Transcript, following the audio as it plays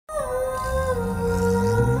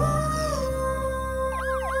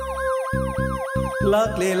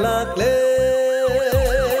Lakle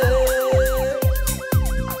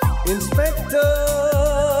Inspector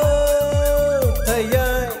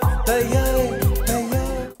Tayai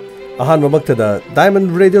Ahan Mamaktada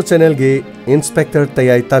Diamond Radio Channel Ge Inspector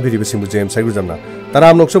Tayai Tabiri Bisimbu James Saguzamna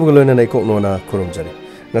Taram Noksobulona Naiko Nona Kurumjari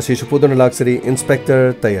Nasi Supudon Luxury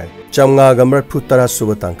Inspector Tayai Chamga Gamar Putara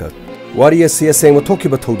Subatanka Warrior CSA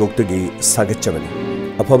Tokiba Todokagi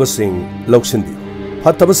Sagachamani Apaba Singh Loksindi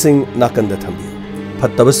Pataba Singh Nakanda Tambi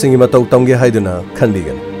Pataba Singh Matau Tamge Haiduna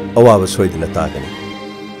Kandigan Awa Soidina Tagani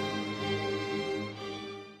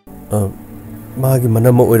Magi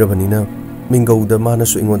Manama Urabanina Mingo the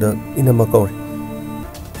Manasu Ingoda Inamakor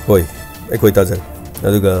Hoi, Ekoi Tazan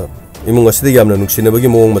Aduga Imungasidi Yamna Nuxinabagi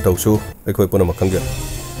Mong Matausu, Ekoi Ponamakanga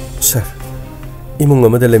Sir Imunga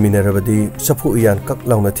Madele Minerabadi Sapu Ian Kak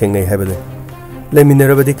Launa Tinga Habile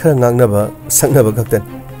Leminerabadi Kanganaba Sangnaba Kakten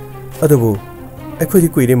Adabu Ekoi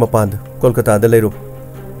Quiri Mapand Kolkata de Leru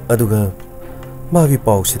Aduga Magi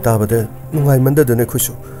Pau Sitabada Nungai Manda de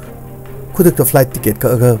Nekusu Kudak the flight ticket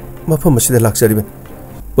Kaga Mapamasi the luxury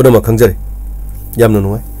Ponamakangari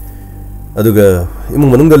Yamno Aduga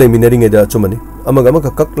Imunga Leminering Eda Chumani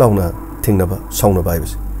Amagamaka Kak Launa Tingnaba Sauna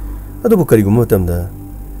Bibes Adubu Karigumotam the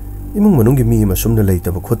Imung Manungi me Masumna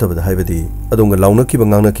later Kota the Hibadi Adunga Launa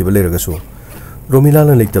Kibangana Kibalerasu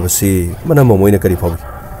Romilana later say Manama Moina Karipovi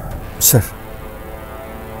Sir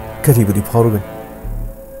Karibudi Porgan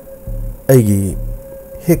Aigi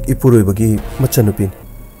Hek Ipurubagi Machanupin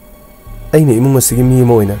Aini Imuma Sigimi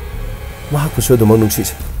Moina Mahakusho the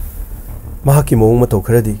Monunsis Mahaki Moma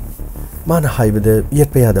Tokredi Mana Hibede yet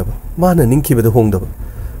payadaba Mana Ninki with the Hongdaba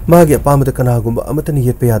Magi Pama the Kanagumba Amatani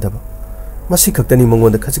yet payadaba Masikatani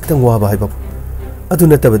Mongon the Kazikan Waba Hibab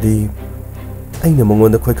Adunatabadi Aina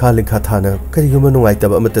Mongon the Quakalin Katana Karigumano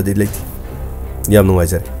Itaba Amatadi late Yamno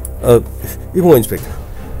Wiser Imo Inspector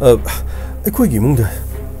A quick Imunda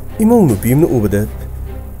Imonu Bim over there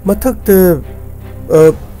Matak the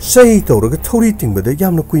Say Tora Tori thing but the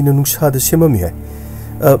Yamno Queen and Nusha the Simamia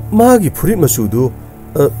Magi Purit Masudu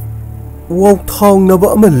Walk Tong Naba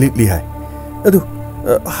Ama Litli High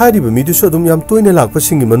Adu Hadi Bamidu Sodom Yam Toina Lak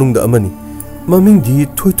passing Manung the Amani Maming di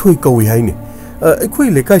Toy Kawi Haini A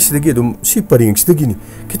quail like I see the Gedum, Shipparing Stigini,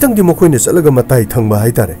 Kitang de Mocoines Alagamatai Tangba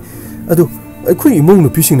Haitare Adu a quay among the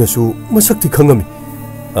pissing su Masakti Kangami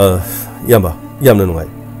Yamba Yamnanwai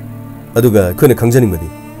Aduga Kuna Kanganimadi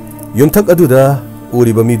Yumtak Aduda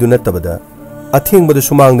Uriba Midu Netabada A thing but the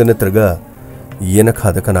Sumang the Netraga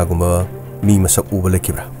Yenaka the Kanaguma Mi Masak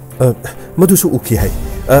Ubalekibra Madusu Uki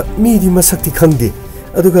Hai Midi Masakti Kandi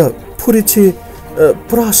Aduga Purichi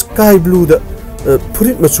Pra Sky Blue the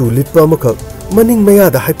Purit Masu Litpa Maka Manning Maya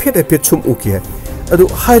the Hypet a pet sum Uki Hai Adu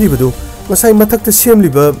Haribadu Masai Matak the same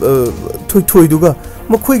liver Toy Duga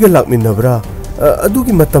Maquiga Lakmin Nabra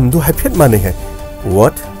Adugi Matam do Hypet Mane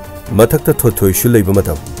What? Matak the Toy Shulaba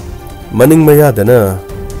Matam Manning Maya dana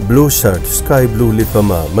Blue shirt Sky Blue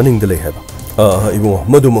Litpama Manning the Lehab Ibo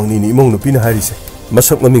Madumoni Imon Pina Haris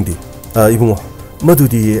Masak Mamindi Ibo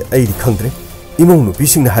Madudi Aidi Country Imonu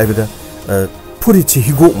Pissing the Hybida Purichi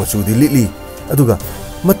Higo Masu the Lili Aduga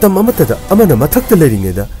Matam Amatada Amana Matak the Leding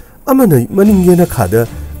Eda Amana Manning Yena Kada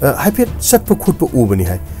Hypet Satpa Kupa Ubani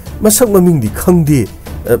Hai Masak Mamindi Kangdi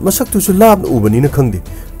Masak to Sulab Ubani Kangdi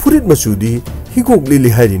Purit Masudi Higo Lili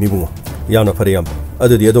Hari Nibu Yana Pariam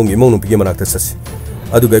Adu the Adong Imonu Pigamanactas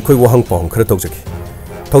Aduga Koi Wahang Pong Kratojaki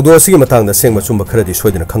Todo Simatang the same Masumba Kredi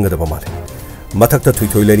Sweden Kanga the Bamari Matakta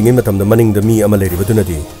Tuito letting him at the Manning the Me Amalari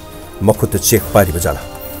Badunadi Makut the Czech Party Bazana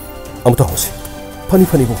Amtahos Funny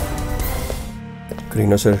Bo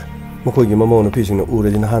Green sir Mokogi Mamon piecing the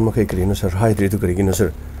Uri in Han Moke Green sir Hydri to Green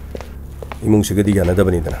sir Imung Sigadi and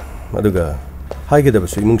Dabanida Aduga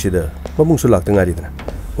Higedabas Imungsida Mamun Sulak the Naridana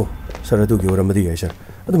Oh Saradugi or Amadia sir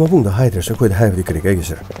the Mabung the Hydras are quite heavy Krigay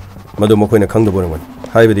sir Madomokona Kanga Boraman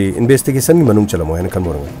Hybrid investigation Manung Chalamo and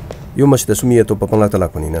Camoran You must assume to Papalata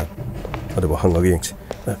Laconina Aduba Hunger Games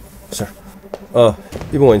Sir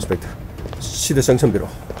Ibo Inspector See the Sanction Bureau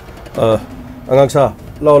Angangsa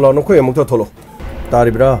Law no Quay Mototolo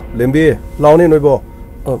Taribra Lembi Launi Noibo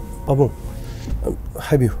Pabung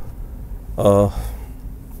Habu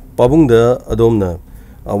Pabung the Adomna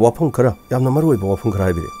Wapunkara Yamnamaru Wapunkara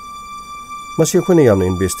Hybrid Masiakuni Yam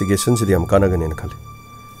investigations the Amkanagan in Kali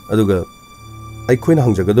Aduga I queen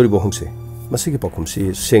Hangjagadori Bohongse Masiki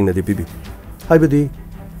Pokumsi saying the Bibi Hybrid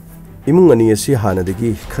Imungani si Hana de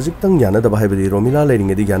Gi Kazikang Yana the Hybrid Romila letting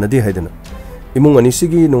the Yana de Haidana Imungani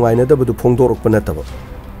Sigi no I never to Pongdor Panataba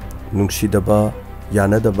Nungshidaba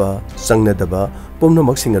Yana daba Sangna daba Pomna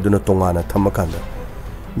Maxing Aduna Tongana Tamakanda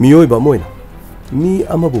Mio Bamoina Mi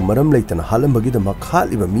Amabu Maram Layton Halambagi the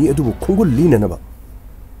Makaliba Mi Adu Kungul Linanaba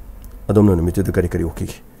ꯑꯗꯣꯝꯅ ꯅꯨꯃꯤꯠꯇꯨꯗ ꯀꯔꯤ ꯀꯔꯤ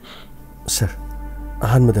ꯑꯣꯛꯈꯤꯒꯦ? Sir,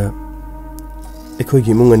 ꯑꯍꯥꯟꯕꯗ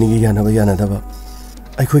ꯑꯩꯈꯣꯏꯒꯤ ꯏꯃꯨꯡ ꯑꯅꯤꯒꯤ ꯌꯥꯅꯕ ꯌꯥꯅꯗꯕ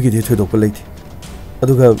ꯑꯩꯈꯣꯏꯒꯤꯗꯤ ꯊꯣꯏꯗꯣꯛꯄ ꯂꯩꯇꯦ.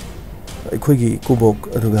 ꯑꯗꯨꯒ ꯑꯩꯈꯣꯏꯒꯤ ꯏꯀꯨꯕꯣꯛ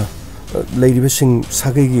ꯑꯗꯨꯒ ꯂꯩꯔꯤꯕꯁꯤꯡ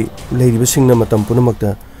ꯁꯥꯒꯩꯒꯤ ꯂꯩꯔꯤꯕꯁꯤꯡꯅ ꯃꯇꯝ ꯄꯨꯝꯅꯃꯛꯇ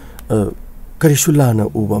ꯀꯔꯤꯁꯨ ꯂꯥꯟꯅ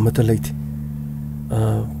ꯎꯕ ꯑꯃꯠꯇ ꯂꯩꯇꯦ.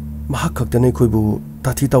 ꯃꯍꯥꯛ ꯈꯛꯇꯅ ꯑꯩꯈꯣꯏꯕꯨ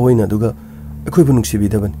ꯇꯥꯊꯤ ꯇꯥꯑꯣꯏꯅ ꯑꯗꯨꯒ ꯑꯩꯈꯣꯏꯕꯨ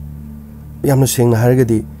ꯅꯨꯡꯁꯤꯕꯤꯗꯕꯅꯤ. ꯌꯥꯝꯅ ꯁꯦꯡꯅ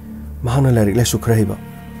ꯍꯥꯏꯔꯒꯗꯤ ꯃꯍꯥꯛꯅ ꯂꯥꯏꯔꯤꯛ ꯂꯥꯏꯁꯨ ꯈꯔ ꯍꯩꯕ.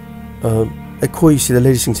 ꯑꯩꯈꯣꯏ ꯁꯤꯗ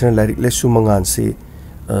ꯂꯩꯔꯤꯁꯤꯡꯁꯤꯅ ꯂꯥꯏꯔꯤꯛ ꯂꯥꯏꯁꯨ ꯃꯉꯥꯟꯁꯤ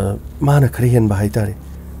ꯃꯥꯅ ꯈꯔ ꯍꯦꯟꯕ ꯍꯥꯏꯇꯥꯔꯦ.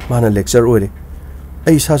 ꯃꯥꯅ ꯂꯦꯛꯆꯔ ꯑꯣꯏꯔꯦ.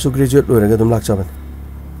 ꯑꯩ ꯏꯁꯥꯁꯨ ꯒ꯭ꯔꯦꯖꯨꯋꯦꯠ ꯂꯣꯏꯔꯒ ꯑꯗꯨꯝ ꯂꯥꯛꯆꯕꯅꯤ.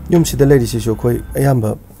 ꯌꯨꯝꯁꯤꯗ ꯂꯩꯔꯤꯁꯤꯁꯨ ꯑꯩꯈꯣꯏ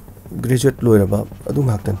ꯑꯌꯥꯝꯕ ꯒ꯭ꯔꯦꯖꯨꯋꯦꯠ ꯂꯣꯏꯔꯕ ꯑꯗꯨ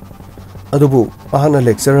ꯉꯥꯛꯇꯅꯤ. ꯑꯗꯨꯕꯨ ꯃꯍꯥꯛꯅ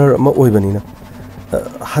ꯂꯦꯛꯆꯔꯔ ꯑꯃ ꯑꯣꯏꯕꯅꯤꯅ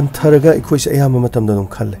ꯍꯟꯊꯔꯒ ꯑꯩꯈꯣꯏꯁꯦ ꯑꯌꯥꯝꯕ ꯃꯇꯝꯗ ꯑꯗꯨꯝ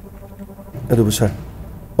ꯈꯜꯂꯦ. ꯑꯗꯨꯕꯨ ꯁꯔ,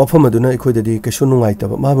 ꯋꯥꯐꯝ ꯑꯗꯨꯅ ꯑꯩꯈꯣꯏꯗꯗꯤ ꯀꯩꯁꯨ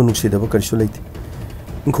ꯅꯨꯡꯉꯥꯏꯇꯕ, ꯃꯥꯕꯨ ꯅꯨꯡꯁꯤꯗꯕ ꯀꯔꯤꯁꯨ ꯂꯩꯇꯦ.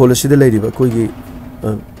 ꯏꯪꯈꯣꯜ ꯑꯁꯤꯗ ꯂꯩꯔꯤꯕ ꯑꯩꯈꯣꯏꯒꯤ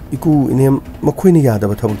ꯏꯀꯨ ꯏꯅꯦꯝ ꯃꯈꯣꯏꯅ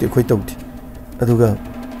ꯌꯥꯗꯕ ꯊꯕꯛꯇꯤ ꯑꯩꯈꯣꯏ ꯇꯧꯗꯦ. ꯑꯗꯨꯒ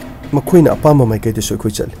ꯃꯈꯣꯏꯅ ꯑꯄꯥꯝꯕ ꯃꯥꯏꯀꯩꯗꯁꯨ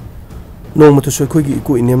ꯑꯩꯈꯣꯏ ꯆꯠꯂꯤ. ꯅꯣꯡꯃꯇꯁꯨ ꯑꯩꯈꯣꯏꯒꯤ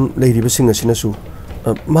ꯏꯀꯨ ꯏꯅꯦꯝ ꯂꯩꯔꯤꯕꯁꯤꯡ ꯑꯁꯤꯅꯁꯨ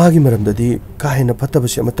ꯃꯥꯒꯤ ꯃꯔꯝꯗꯗꯤ ꯀꯥ ꯍꯦꯟꯅ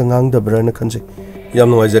ꯐꯠꯇꯕꯁꯤ ꯑꯃꯠꯇ ꯉꯥꯡꯗꯕ꯭ꯔꯥꯅ ꯈꯟꯖꯩ. ꯌꯥꯝ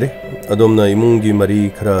ꯅꯨꯡꯉꯥꯏꯖꯔꯦ. ꯑꯗꯣꯝꯅ ꯏꯃꯨꯡꯒꯤ ꯃꯔꯤ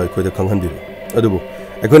ꯈꯔ ꯑꯩꯈꯣꯏꯗ ꯈꯪꯍꯟꯕꯤꯔꯦ. ꯑꯗꯨꯕꯨ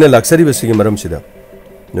ꯑꯩꯈꯣꯏꯅ ꯂꯥꯛꯆꯔꯤꯕꯁꯤꯒꯤ ꯃꯔꯝꯁꯤꯗ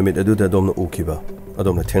ꯅꯨꯃꯤꯠ ꯑꯗꯨꯗ ꯑꯗꯣꯝꯅ ꯎꯈꯤꯕ,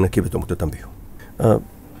 ꯑꯗꯣꯝꯅ ꯊꯦꯡꯅꯈꯤꯕꯗꯨ ꯑꯃꯨꯛꯇ ꯇꯝꯕꯤꯌꯨ.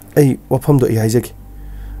 ꯑꯩ ꯋꯥꯐꯝꯗꯣ ꯑꯩ ꯍꯥꯏꯖꯒꯦ.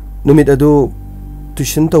 ꯅꯨꯃꯤꯠ ꯑꯗꯨ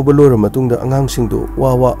ꯇꯨꯏꯁꯟ ꯇꯧꯕ ꯂꯣꯏꯔꯕ ꯃꯇꯨꯡꯗ ꯑꯉꯥꯡꯁꯤꯡꯗꯨ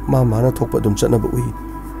ꯃꯥꯅ ꯊꯣꯛꯄ ꯑꯗꯨꯝ ꯆꯠꯅꯕ ꯎꯏ.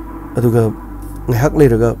 ꯑꯗꯨꯒ ꯉꯥꯏꯍꯥꯛ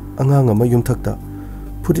ꯂꯩꯔꯒ ꯑꯉꯥꯡ ꯑꯃ ꯌꯨꯝꯊꯛꯇ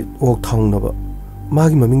ꯐꯨꯔꯤꯠ ꯑꯣꯛ ꯊꯥꯎꯅꯕ,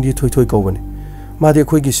 ꯃꯥꯒꯤ ꯃꯃꯤꯡꯗꯤ ꯊꯣꯏꯊꯣꯏ ꯀꯧꯕꯅꯤ. ꯃꯥꯗꯤ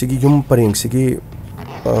ꯑꯩꯈꯣꯏꯒꯤ ꯁꯤꯒꯤ ꯌꯨꯝ ꯄꯔꯦꯡꯁꯤꯒꯤ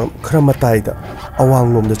ꯈꯔ ꯃꯇꯥꯏꯗ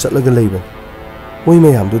ꯑꯋꯥꯡꯂꯣꯝꯗ ꯆꯠꯂꯒ ꯂꯩꯕꯅꯤ. ꯃꯣꯏ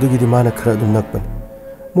ꯃꯌꯥꯝꯗꯨꯗꯒꯤꯗꯤ ꯃꯥꯅ ꯈꯔ ꯑꯗꯨꯝ ꯅꯛꯄꯅꯤ.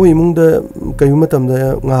 ꯃꯣꯏ ꯏꯃꯨꯡꯗ ꯀꯔꯤꯒꯨꯝꯕ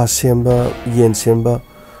ꯃꯇꯝꯗ ꯉꯥ ꯁꯦꯝꯕ, ꯌꯦꯟ ꯁꯦꯝꯕ,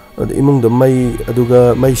 ꯑꯗ ꯏꯃꯨꯡꯗ ꯃꯩ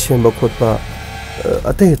ꯑꯗꯨꯒ ꯃꯩ ꯁꯦꯝꯕ ꯈꯣꯠꯄ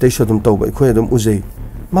ꯑꯇꯩ ꯑꯇꯩꯁꯨ ꯑꯗꯨꯝ ꯇꯧꯕ ꯑꯩꯈꯣꯏ ꯑꯗꯨꯝ ꯎꯖꯩ.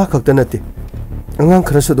 ꯃꯥ ꯈꯛꯇ ꯅꯠꯇꯦ, ꯑꯉꯥꯡ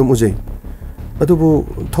ꯈꯔꯁꯨ ꯑꯗꯨꯝ ꯎꯖꯩ. ꯑꯗꯨꯕꯨ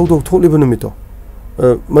ꯊꯧꯗꯣꯛ ꯊꯣꯛꯂꯤꯕ ꯅꯨꯃꯤꯠꯇꯣ,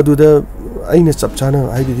 ꯃꯗꯨꯗ ꯑꯩꯅ ꯆꯞ ꯆꯥꯅ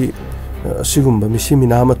ꯍꯥꯏꯕꯗꯤ ꯑꯁꯤꯒꯨꯝꯕ ꯃꯤꯁꯤ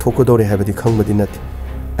ꯃꯤꯅꯥ ꯑꯃ ꯊꯣꯛꯀꯗꯧꯔꯦ ꯍꯥꯏꯕꯗꯤ ꯈꯪꯕꯗꯤ ꯅꯠꯇꯦ.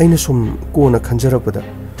 ꯑꯩꯅ ꯁꯨꯝ ꯀꯣꯟꯅ ꯈꯟꯖꯔꯛꯄꯗ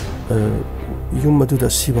ꯌꯨꯝ ꯑꯗꯨꯗ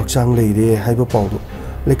ꯑꯁꯤꯕ ꯍꯛꯆꯥꯡ ꯂꯩꯔꯦ ꯍꯥꯏꯕ ꯄꯥꯎꯗꯣ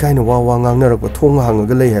ꯂꯩꯀꯥꯏꯅ ꯋꯥ ꯉꯥꯡꯅꯔꯛꯄ, ꯊꯣꯡ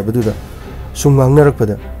ꯍꯥꯡꯉꯒ ꯂꯩ ꯍꯥꯏꯕꯗꯨꯗ ꯁꯨꯝ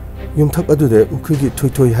ꯉꯥꯡꯅꯔꯛꯄꯗ ꯌꯨꯝꯊꯛ ꯑꯗꯨꯗ ꯑꯩꯈꯣꯏꯒꯤ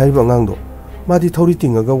ꯊꯣꯏꯊꯣꯏ ꯍꯥꯏꯔꯤꯕ ꯑꯉꯥꯡꯗꯣ, ꯃꯥꯗꯤ ꯊꯧꯔꯤ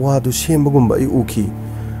ꯇꯤꯡꯉꯒ ꯋꯥꯗꯨ ꯁꯦꯝꯕꯒꯨꯝꯕ ꯑꯩ ꯎꯈꯤ.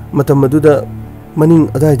 ꯃꯇꯝ ꯑꯗꯨꯗ ꯃꯅꯤꯡ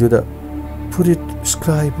ꯑꯗꯥꯏꯗꯨꯗ ꯐꯨꯔꯤꯠ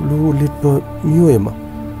ꯁ꯭ꯀꯥꯏ ꯕ꯭ꯂꯨ ꯂꯤꯠꯄ ꯃꯤꯑꯣꯏ ꯑꯃ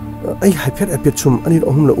ꯑꯩ ꯍꯥꯏꯐꯦꯠ ꯁꯨꯝ ꯑꯅꯤꯔꯛ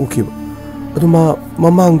ꯑꯍꯨꯝꯂꯛ ꯎꯈꯤꯕ. ꯑꯗꯨ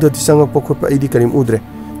ꯃꯃꯥꯡꯗꯗꯤ ꯆꯪꯉꯛꯄ ꯈꯣꯠꯄ ꯑꯩꯗꯤ ꯀꯔꯤꯝ ꯎꯗ꯭ꯔꯦ.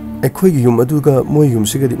 ꯑꯩꯈꯣꯏꯒꯤ ꯌꯨꯝ ꯑꯗꯨꯒ ꯃꯣꯏ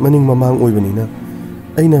ꯌꯨꯝꯁꯤꯒꯗꯤ ꯃꯅꯤꯡ ꯃꯃꯥꯡ ꯑꯣꯏꯕꯅꯤꯅ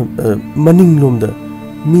ꯑꯩꯅ ꯃꯅꯤꯡꯂꯣꯝꯗ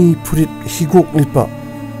ꯃꯤ ꯐꯨꯔꯤꯠ ꯍꯤꯒꯣꯛ ꯂꯤꯠꯄ,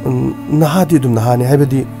 ꯅꯍꯥꯗꯤ ꯑꯗꯨꯝ ꯅꯍꯥꯅꯤ,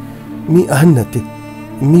 ꯍꯥꯏꯕꯗꯤ ꯃꯤ ꯑꯍꯟ ꯅꯠꯇꯦ.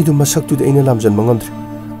 ꯃꯤꯗꯨ ꯃꯁꯛꯇꯨꯗꯤ ꯑꯩꯅ ꯂꯥꯝꯖꯟꯕ ꯉꯝꯗ꯭ꯔꯦ.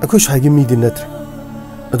 ꯑꯩꯈꯣꯏ ꯁ꯭ꯋꯥꯏꯒꯤ ꯃꯤꯗꯤ ꯅꯠꯇ꯭ꯔꯦ.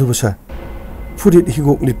 ꯑꯗꯨꯕꯨ ꯁꯔ, ꯐꯨꯔꯤꯠ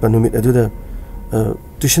ꯍꯤꯒꯣꯛ ꯂꯤꯠꯄ ꯅꯨꯃꯤꯠ ꯑꯗꯨꯗ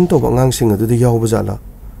ꯇꯨꯏꯁꯟ ꯇꯧꯕ ꯑꯉꯥꯡꯁꯤꯡ ꯑꯗꯨꯗ ꯌꯥꯎꯕ ꯖꯥꯠꯂꯥ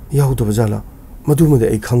ꯌꯥꯎꯗꯕ ꯖꯥꯠꯂꯥ ꯃꯗꯨꯃꯗꯤ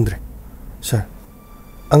ꯑꯩ ꯈꯪꯗ꯭ꯔꯦ. ꯁꯔ,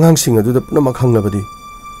 ꯑꯉꯥꯡꯁꯤꯡ ꯑꯗꯨꯗ ꯄꯨꯝꯅꯃꯛ ꯈꯪꯂꯕꯗꯤ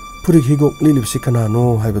ꯐꯨꯔꯤꯠ ꯍꯤꯒꯣꯛ ꯂꯤꯠꯂꯤꯕꯁꯤ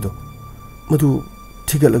ꯀꯅꯥꯅꯣ ꯍꯥꯏꯕꯗꯣ ꯃꯗꯨ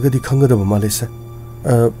ꯊꯤꯒꯠꯂꯒꯗꯤ ꯈꯪꯒꯗꯕ ꯃꯥꯜꯂꯦ ꯁꯔ.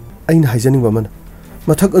 ꯑꯩꯅ ꯍꯥꯏꯖꯅꯤꯡꯕ ꯑꯃꯅ,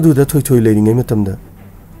 ꯃꯊꯛ ꯑꯗꯨꯗ ꯊꯣꯏꯊꯣꯏ ꯂꯩꯔꯤꯉꯩ ꯃꯇꯝꯗ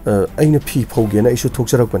ꯑꯩꯅ ꯐꯤ ꯐꯧꯒꯦꯅ ꯑꯩꯁꯨ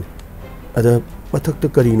ꯊꯣꯛꯆꯔꯛꯄꯅꯤ. ꯑꯗ ꯃꯊꯛꯇ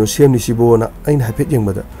ꯀꯔꯤꯅꯣ ꯁꯦꯝꯂꯤꯁꯤꯕꯣꯅ ꯑꯩꯅ ꯍꯥꯏꯐꯦꯠ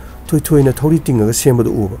ꯌꯦꯡꯕꯗ ꯊꯣꯏꯊꯣꯏꯅ ꯊꯧꯔꯤ ꯇꯤꯡꯉꯒ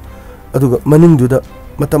ꯁꯦꯝꯕꯗꯨ ꯎꯕ. ꯑꯗꯨꯒ ꯃꯅꯤꯡꯗꯨꯗ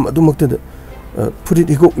ꯃꯇꯝ ꯑꯗꯨꯃꯛꯇꯗ ꯐꯨꯔꯤꯠ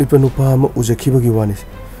ꯍꯤꯒꯣꯛ ꯂꯤꯠꯄ ꯅꯨꯄꯥ ꯑꯃ ꯎꯖꯈꯤꯕꯒꯤ ꯋꯥꯅꯤ.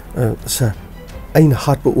 ꯁꯔ, ꯑꯩꯅ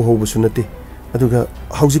ꯍꯥꯠꯄ ꯎꯍꯧꯕꯁꯨ ꯅꯠꯇꯦ, ꯑꯗꯨꯒ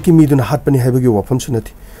ꯍꯧꯖꯤꯛꯀꯤ ꯃꯤꯗꯨꯅ ꯍꯥꯠꯄꯅꯤ ꯍꯥꯏꯕꯒꯤ ꯋꯥꯐꯝꯁꯨ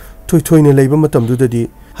ꯅꯠꯇꯦ. ꯊꯣꯏꯊꯣꯏꯅ ꯂꯩꯕ ꯃꯇꯝꯗꯨꯗꯗꯤ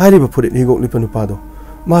ꯍꯥꯏꯔꯤꯕ ꯐꯨꯔꯤꯠ ꯍꯤꯒꯣꯛ ꯂꯤꯠꯄ ꯅꯨꯄꯥꯗꯣ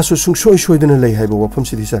ꯃꯥꯁꯨ ꯁꯨꯡꯁꯣꯏ ꯁꯣꯏꯗꯅ ꯂꯩ ꯍꯥꯏꯕ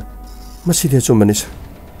ꯋꯥꯐꯝꯁꯤꯗꯤ ꯁꯔ, ꯃꯁꯤꯗꯤ ꯑꯆꯨꯝꯕꯅꯤ ꯁꯔ.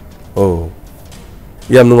 ꯑꯣ,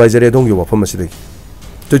 ꯌꯥꯝ ꯅꯨꯡꯉꯥꯏꯖꯔꯦ ꯑꯗꯣꯝꯒꯤ ꯋꯥꯐꯝ ꯑꯁꯤꯗꯒꯤ.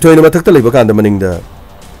 ꯊꯣꯏꯊꯣꯏꯅ ꯃꯊꯛꯇ ꯂꯩꯕ ꯀꯥꯟꯗ ꯃꯅꯤꯡꯗ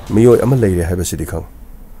ꯃꯤꯑꯣꯏ ꯑꯃ ꯂꯩꯔꯦ ꯍꯥꯏꯕꯁꯤꯗꯤ ꯈꯪ.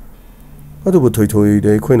 ꯑꯗꯨꯕꯨ ꯊꯣꯏꯊꯣꯏꯗ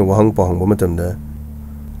ꯑꯩꯈꯣꯏꯅ ꯋꯥꯍꯪ ꯄꯥꯎꯍꯪꯕ ꯃꯇꯝꯗ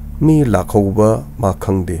ꯃꯤ ꯂꯥꯛꯍꯧꯕ ꯃꯥ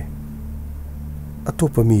ꯈꯪꯗꯦ,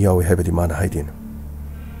 ꯑꯇꯣꯞꯄ ꯃꯤ ꯌꯥꯎꯏ ꯍꯥꯏꯕꯗꯤ ꯃꯥꯅ ꯍꯥꯏꯗꯦꯅ.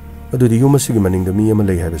 ꯑꯗꯨꯗꯤ ꯌꯨꯝ ꯑꯁꯤꯒꯤ ꯃꯅꯤꯡꯗ ꯃꯤ ꯑꯃ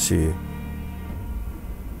ꯂꯩ ꯍꯥꯏꯕꯁꯤ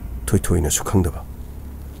ꯊꯣꯏꯊꯣꯏꯅꯁꯨ ꯈꯪꯗꯕ.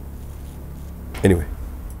 ꯑꯦꯅꯤꯋꯦ,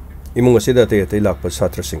 ꯏꯃꯨꯡ ꯑꯁꯤꯗ ꯑꯇꯩ ꯂꯥꯛꯄ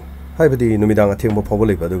ꯁꯥꯇ꯭ꯔꯁꯤꯡ, ꯍꯥꯏꯕꯗꯤ ꯅꯨꯃꯤꯗꯥꯡ ꯑꯊꯦꯡꯕ ꯐꯥꯎꯕ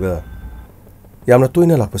ꯂꯩꯕ ꯑꯗꯨꯒ ꯌꯥꯝꯅ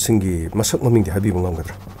ꯇꯣꯏꯅ ꯂꯥꯛꯄꯁꯤꯡꯒꯤ ꯃꯁꯛ ꯃꯃꯤꯡꯗꯤ ꯍꯥꯏꯕꯤꯕ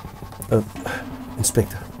ꯉꯝꯒꯗ꯭ꯔꯥ?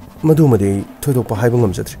 ꯏꯟꯁꯄꯦꯛꯇꯔ, ꯃꯗꯨꯃꯗꯤ ꯑꯩ ꯊꯣꯏꯗꯣꯛꯄ ꯍꯥꯏꯕ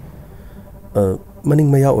ꯉꯝꯖꯗ꯭ꯔꯦ. ꯃꯅꯤꯡ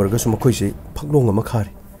ꯃꯌꯥ ꯑꯣꯏꯔꯒꯁꯨ ꯃꯈꯣꯏꯁꯤ ꯐꯛꯂꯣꯡ ꯑꯃ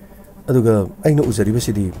ꯈꯥꯔꯤ. ꯑꯗꯨꯒ ꯑꯩꯅ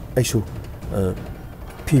ꯎꯖꯔꯤꯕꯁꯤꯗꯤ ꯑꯩꯁꯨ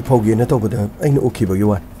ꯐꯤ ꯐꯧꯒꯦꯅ ꯇꯧꯕꯗ ꯑꯩꯅ ꯎꯈꯤꯕꯒꯤ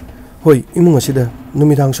ꯋꯥꯅꯤ. ꯍꯣꯏ, ꯏꯃꯨꯡ ꯑꯁꯤꯗ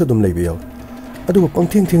ꯅꯨꯃꯤꯗꯥꯡꯁꯨ ꯑꯗꯨꯝ ꯂꯩꯕ ꯌꯥꯎꯏ, ꯑꯗꯨꯒ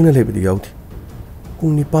ꯄꯪꯊꯦꯡ ꯊꯦꯡꯅ ꯂꯩꯕꯗꯤ ꯌꯥꯎꯗꯦ.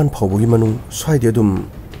 ꯄꯨꯡ 9 ꯐꯥꯎꯕꯒꯤ ꯃꯅꯨꯡ ꯁ꯭ꯋꯥꯏꯗꯤ ꯑꯗꯨꯝ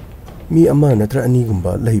ꯃꯤ ꯑꯃ ꯅꯠꯇ꯭ꯔ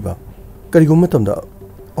ꯑꯅꯤꯒꯨꯝꯕ ꯂꯩꯕ, ꯀꯔꯤꯒꯨꯝꯕ ꯃꯇꯝꯗ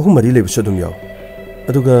 3-4 ꯂꯩꯕꯁꯨ ꯑꯗꯨꯝ ꯌꯥꯎꯏ.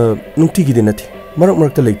 ꯑꯗꯨꯒ ꯅꯨꯡꯇꯤꯒꯤꯗꯤ ꯅꯠꯇꯦ, ꯃꯔꯛ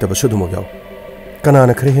ꯃꯔꯛꯇ ꯂꯩꯇꯕꯁꯨ ꯑꯗꯨꯃꯛ ꯌꯥꯎꯏ.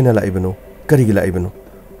 ꯀꯅꯥꯅ ꯈꯔ ꯍꯦꯟꯅ ꯂꯥꯛꯏꯕꯅꯣ, ꯀꯔꯤꯒꯤ ꯂꯥꯛꯏꯕꯅꯣ,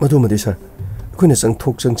 ꯃꯗꯨꯃꯗꯤ ꯁꯔ ꯑꯩꯈꯣꯏꯅ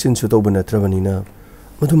ꯆꯪꯊꯣꯛ ꯆꯪꯁꯤꯟꯁꯨ ꯇꯧꯕ ꯅꯠꯇ꯭ꯔꯕꯅꯤꯅ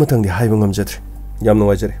ꯃꯗꯨꯃꯇꯪꯗꯤ ꯍꯥꯏꯕ ꯉꯝꯖꯗ꯭ꯔꯦ. ꯌꯥꯝ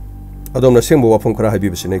ꯅꯨꯡꯉꯥꯏꯖꯔꯦ. ꯑꯗꯣꯝꯅ ꯑꯁꯦꯡꯕ ꯋꯥꯐꯝ ꯈꯔ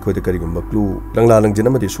ꯍꯥꯏꯕꯤꯕꯁꯤꯅ ꯑꯩꯈꯣꯏꯗ ꯀꯔꯤꯒꯨꯝꯕ ꯀ꯭ꯂꯨ, ꯂꯪꯂꯥ ꯂꯪꯖꯤꯟ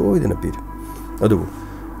ꯑꯃꯗꯤ ꯁꯣꯏꯗꯅ ꯄꯤꯔꯦ. ꯑꯗꯨꯕꯨ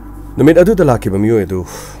Numit aduda lakiba miyoy adu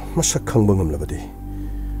masak khangba ngamlabadi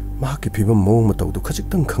mahakki phibam mawng matawdu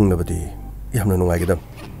khajiktan khangnabadi yamna nungaigidam.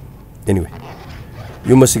 Anyway,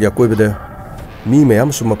 yum asigi akoibada mi mayam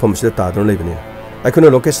sum mafam asida tadrona leibani aikuna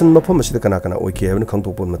location mafam asida kana kana oike habna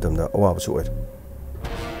khangtokpon matamda awaba su oir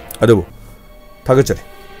adabu thagachari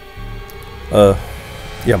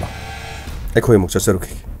yama aikoi muk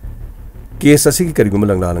chasaruki case asigi kariguma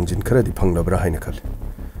langla langjin kharadi phanglabra haina khal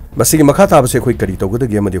masigi makha tabase khoi kari tawgada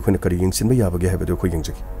ge amadi khoina kari yingsinba yabage habadu khoi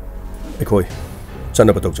yingjagi aikoi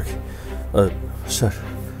chana batawjagi sir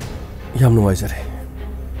yam nuwaijare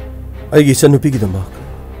aigi chanupi gi damak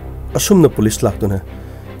asumna police laktuna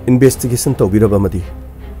investigation tawbiraba madi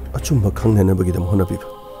achumba khangnena bagi dam hona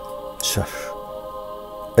biba sir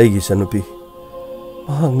aigi chanupi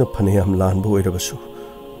mahangna phaneyam lanba oirabasu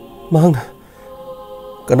mahangna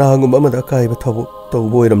kanangum amada kaiba thabu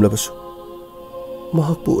tawbo oiramlabasu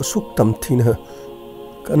mahakpu asuk tamthina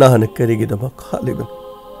kanana karigi damak khaliban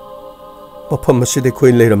mafam aside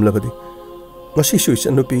khoi leiramlabadi ngasi sui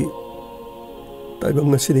chanupi taibam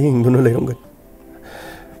ngasi hingduna leiramgan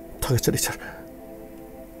thagachari sir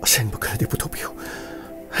asenba kharadi puthokpiu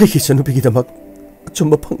aigi chanupi damak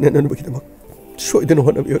achumba phangnena bagi damak soidana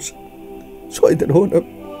honabiyo soidana honab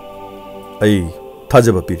ai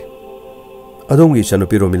thajaba piri adongi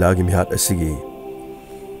chanupi romilagi mihat asigi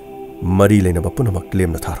mari leina bapuna mak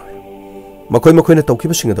lemna tharo makoi makoina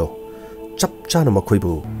tawkiba singado chap chana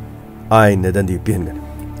makoibu ai na dandi piangan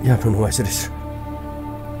ya no waiseris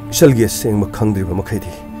shalgi seng ma khangdriba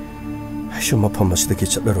makhaidi aishu mafam asida ki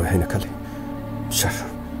chatlaro haina khali sir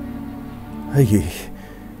ai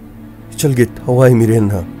chalgit hawai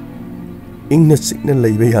mirena ingna sikna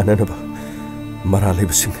leibe yana na ba mara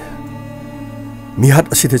leiba sing mihat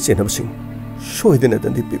asida chena basing soidena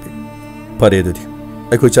dandi pipi pare dudi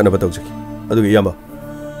aikoi chana batawjaki adugi yamba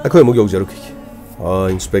aikoi mug yawjaruki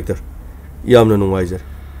inspector yamna nungaijar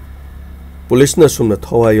police na sumna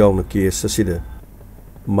thawai yawna case asida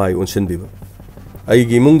mai unsin biba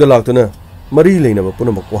aigi mungda laktuna mari leina ba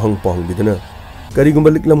puna makwahang pahang bidana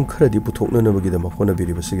karigumba liklam kharadi puthokna na bagida makona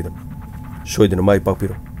biri basigida soidena mai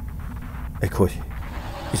pakpiro aikoi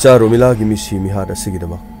icha romila gi misi mi hada sigida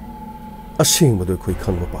ma asing bado khoi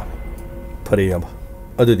khangba pa phare yamba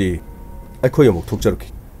adudi aikoi amuk thokjaruki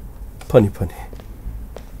phani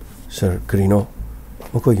sir krino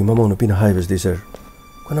makoi gi mamong na pina haibas de sir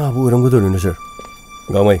kana bu rangudori na sir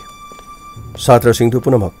gamai satra sing tu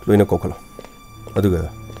punamak loina kokala aduga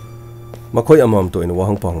makoi amam to ina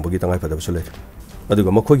wahang pang bagi tangai pada basule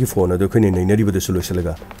aduga makoi gi phone adu khini nei nari badu solution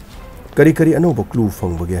kari kari anoba clue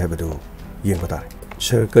phang bagi habadu yeng batar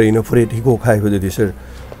sir kari na fure hi go khai badu sir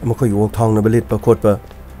makoi gi wok thang na belet pa khot pa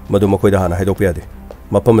madu makoi da hana haidok pe ade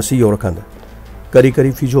mapam asi yor khanda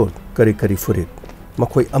kari fijol kari fure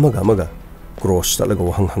makoi amaga cross talaga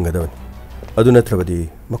wahang hangada adu natrabadi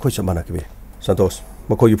makoi chamana kibe santos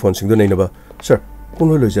makoi phone sing do nei na ba sir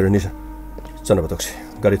punlo loijarani sir chana batokse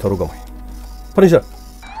gari thoru gamai pani sir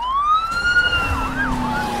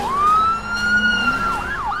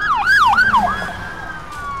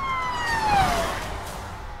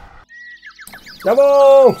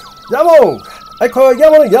yamong ai khoi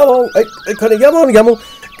yamong ai khani yamong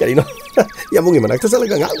kari no yamong gi manak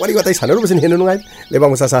tasalaga nga wari watai sanaru basin henu ngai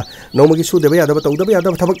lebang sasa nomagi su deba yada tawdaba yada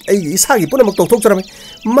thabak ai isagi punamak tokthok jarame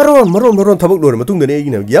maron thabak lor matung dane ai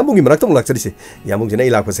na yamong gi manak tong lakchari se yamong jina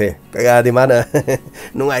ilak pase kaga de mana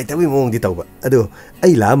nungai tabi mong di tawba ado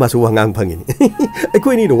ai la ma su wangang phangini ai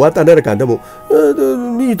koi ni no wata na kan da mo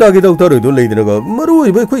ni ta gi doctor do leidina ga maru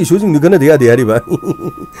ba koi su jing gana de ya ba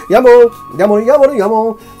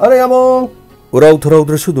yamong ara yamong urau thorau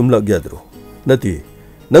dra su dum lag yadro nati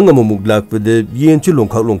nanga mo muglak pede yenchi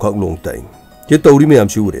longkhak long tai ke tawri me am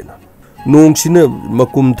si urena nong sina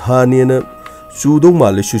makum thani na chudong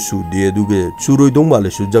male su de duge churoi dong male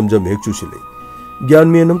su jam hek chu sile gyan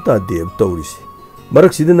me nam ta dev tawri si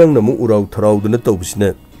marak sida nang namu urau tharau dna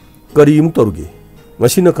tawbisina kari mu tawruge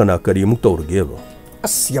ngasina kana kari mu tawruge ba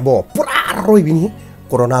as yabo pura roi bini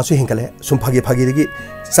corona su hengkale sum phage degi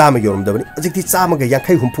chama yorum dabani ajikti chama ga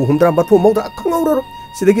yakhai humpu humdra batpu mawda khangawro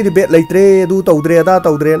sidagi bet leitre du tawdre da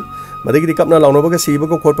tawdre madagi kapna launa baga siba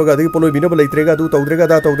ko khotpa ga dagi poloi bina ba leitre ga du tawdre ga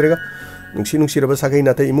da tawdre ga nungsi raba sagai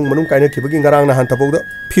na ta imung manung kaina khibagi ngarang na han tapawda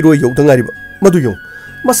phiroi yodangari ba madu yong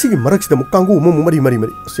masigi marak sida mukangu mu mari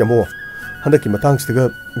asyamo handaki matang sida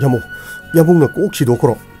yamung na ko khido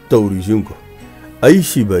khoro tawri jungko ai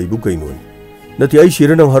si bai bu kaino nati ai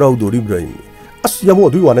sira nang harau dori brain as yamo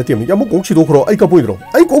du wana tem yamo ko khido khoro ai ka poidro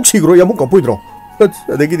ai ko khigro yamo ka poidro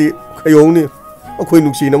adagi di khayong ni akhoi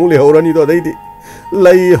nungsi namu le horani do dai di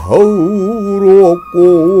lai hauro ko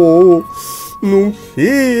nungsi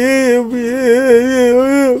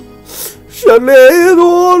ꯆꯠꯂꯦ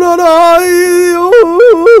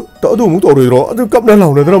ꯑꯗꯨ ꯑꯃꯨꯛ ꯇꯧꯔꯣꯏꯗ꯭ꯔꯣ ꯑꯗꯨ ꯀꯞꯅ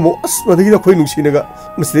ꯂꯥꯎꯅꯗꯅ ꯑꯃꯨꯛ ꯑꯁ ꯃꯗꯒꯤꯗ ꯑꯩꯈꯣꯏ ꯅꯨꯡꯁꯤꯅꯒ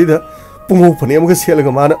ꯃꯁꯤꯗꯩꯗ ꯄꯨꯡꯉꯧ ꯐꯅꯦꯛ ꯑꯃꯒ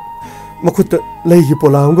ꯁꯦꯠꯂꯒ ꯃꯥꯅ ꯃꯈꯨꯠꯇ ꯂꯩꯒꯤ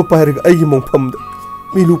ꯄꯣꯂꯥꯡ ꯑꯃꯒ ꯄꯥꯏꯔꯒ ꯑꯩꯒꯤ ꯃꯣꯡꯐꯝꯗ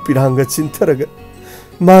ꯃꯤꯂꯨ ꯄꯤꯔꯥꯡꯒ ꯆꯤꯟꯊꯔꯒ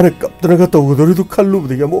ꯃꯥꯅ ꯀꯞꯇꯅꯒ ꯇꯧꯒꯗꯧꯔꯤꯗꯨ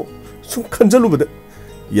ꯈꯜꯂꯨꯕꯗꯒꯤ ꯑꯃꯨꯛ ꯁꯨꯝ ꯈꯟꯖꯜꯂꯨꯕꯗ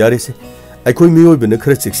ꯌꯥꯔꯦꯁꯦ ꯑꯩꯈꯣꯏ ꯃꯤꯑꯣꯏꯕꯅ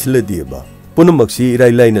ꯈꯔ ꯆꯦꯛꯁꯤꯜꯂꯗꯤꯕ ꯄꯨꯝꯅꯃꯛꯁꯤ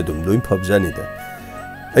ꯏꯔꯥꯏ ꯂꯥꯏꯅ ꯑꯗꯨꯝ ꯂꯣꯏ ꯐꯕꯖꯥꯅꯤꯗ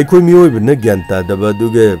ꯑꯩꯈꯣꯏ ꯃꯤꯑꯣꯏꯕꯅ ꯒ꯭ꯌꯥꯟ ꯇꯥꯗꯕ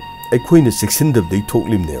ꯑꯗꯨꯒ ꯑꯩꯈꯣꯏꯅ ꯆꯦꯛꯁꯤꯟꯗꯕꯗꯒꯤ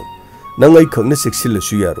ꯊꯣꯛꯂꯤꯕꯅꯦꯕ ꯅꯪ ꯑꯩ ꯈꯛꯅ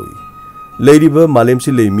ꯆꯦꯛꯁꯤꯜꯂꯁꯨ ꯌꯥꯔꯣꯏ ꯂꯩꯔꯤꯕ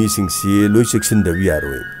ꯃꯥꯂꯦꯝꯁꯤ ꯂꯩ ꯃꯤꯁꯤꯡꯁꯤ ꯂꯣꯏ ꯆꯦꯛꯁꯤꯟꯗꯕ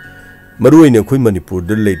ꯌꯥꯔꯣꯏ ꯃꯔꯨꯑꯣꯏꯅ ꯑꯩꯈꯣꯏ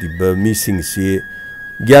ꯃꯅꯤꯄꯨꯔꯗ ꯂꯩꯔꯤꯕ ꯃꯤꯁꯤꯡꯁꯤ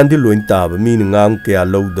ꯒ꯭ꯌꯥꯟꯗꯤ ꯂꯣꯏ ꯇꯥꯕ ꯃꯤꯅ ꯉꯥꯡ ꯀꯌꯥ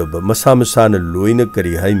ꯂꯧꯗꯕ ꯃꯁꯥ ꯃꯁꯥꯅ ꯂꯣꯏꯅ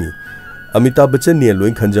ꯀꯔꯤ ꯍꯥꯏꯅꯤ ꯑꯃꯤꯇꯥꯕ ꯕꯆꯆꯟꯅꯦ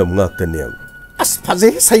ꯂꯣꯏ ꯈꯟꯖꯕ ꯉꯥꯛꯇꯅꯦꯕ ꯑꯁ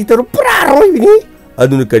ꯐꯖꯩ ꯁꯩꯇꯔꯨ ꯄꯨꯔꯥ ꯑꯔꯣꯏꯕꯤꯅꯤ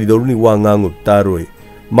ꯑꯗꯨꯅ ꯀꯔꯤꯗꯧꯔꯨꯅꯤ ꯋꯥ ꯉꯥꯡꯉꯨꯕ ꯇꯥꯔꯣꯏ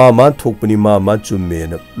ꯃꯥ ꯊꯣꯛꯄꯅꯤ ꯃꯥ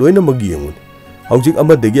ꯆꯨꯝꯃꯦꯅ ꯂꯣꯏꯅꯃꯛ ꯌꯦꯡꯉꯨꯅꯤ ꯍꯧꯖꯤꯛ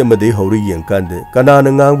ꯑꯃꯗꯒꯤ ꯍꯧꯔ ꯌꯦꯡꯀꯥꯟꯗ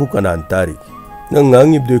ꯀꯅꯥꯅ ꯉꯥꯡꯕꯨ ꯀꯅꯥꯅ ꯇꯥꯔꯤ ꯅꯪ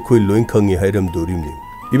ꯉꯥꯡꯉꯤꯕꯗꯨ ꯑꯩꯈꯣই ꯂꯣꯏ ꯈꯪꯉꯤ ꯍꯥꯏꯔꯝꯗꯣꯔꯤꯕꯅꯤ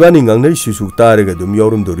ꯏꯕꯥꯅꯤ ꯉꯥꯡꯅꯔꯤꯁꯤꯁꯨ ꯇꯥꯔꯒ ꯑꯗꯨꯝ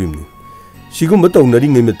ꯌꯥꯎꯔꯝꯗꯣꯔꯤꯕꯅꯤ ꯁꯤꯒꯨꯝꯕ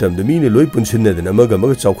ꯇꯧꯅꯔꯤꯉꯩ ꯃꯇꯝꯗ ꯃꯤꯅ ꯂꯣꯏ ꯄꯨꯟꯁꯤꯟꯅꯗꯅ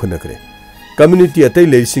ꯑꯃꯒ ꯆꯥꯎꯈꯠꯅꯈ꯭ꯔꯦ ꯀꯝꯃ꯭ꯌꯨꯅꯤꯇꯤ ꯑꯇꯩ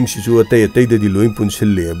ꯂꯩꯔꯤꯁꯤꯡꯁꯤꯁꯨ ꯑꯇꯩꯗꯗꯤ ꯂꯣꯏ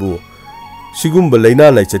ꯄꯨꯟꯁꯤꯜꯂꯦꯕꯨ ꯁꯤꯒꯨꯝꯕ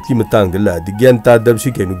ꯂꯩꯅꯥ ꯂꯥꯏꯆꯠꯀꯤ ꯃꯇꯥꯡꯗ ꯂꯥꯛꯑꯗꯤ ꯒ꯭ꯌꯥꯟ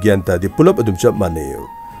ꯇꯥꯗꯕꯁꯤ ꯀꯩꯅꯣ ꯒ꯭ꯌꯥꯟ ꯇꯥꯗꯦ ꯄꯨꯂꯞ ꯑꯗꯨꯝ ꯆꯞ ꯃꯥꯟꯅꯩꯌꯦꯕ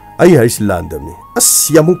ꯑꯩ ꯍꯥꯏꯔꯤꯁꯤ ꯂꯥꯟꯗꯕꯅꯤ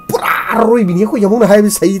ꯑꯁ ꯌꯥꯝꯃꯨ ꯄꯨꯔꯥ ꯑꯔꯣꯏꯕꯤꯅꯤ ꯑꯩꯈꯣꯏ ꯌꯥꯝꯃꯨꯅ ꯍꯥꯏꯕ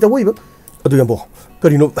ꯁꯩ ꯇꯧꯏꯕ ꯑꯗꯨ ꯌꯥꯝꯕꯣ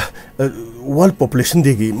ꯀꯔꯤꯅꯣ ꯋꯥꯔꯜ ꯄꯣꯄꯨꯂꯦꯁꯟ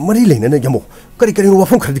ꯗꯦꯒꯤ ꯃꯔꯤ ꯂꯩꯅꯅ ꯌꯥꯝꯃꯣ ꯀꯔꯤꯅꯣ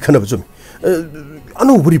ꯋꯥꯐꯝ ꯈꯔꯗꯤ ꯈꯟꯅꯕ ꯆꯨꯝꯃꯤ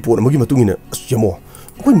ꯑꯅꯧꯕ ꯔꯤꯄꯣꯔꯠ ꯑꯃꯒꯤ ꯃꯇꯨꯡ ꯏꯟꯅ ꯑꯁ ꯌꯥꯝꯃꯣ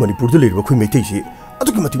ꯑꯩꯈꯣꯏ ꯃꯅꯤꯄꯨꯔꯗ ꯂꯩꯔꯤꯕ ꯑꯩꯈꯣꯏ ꯃꯩꯇꯩꯁꯤ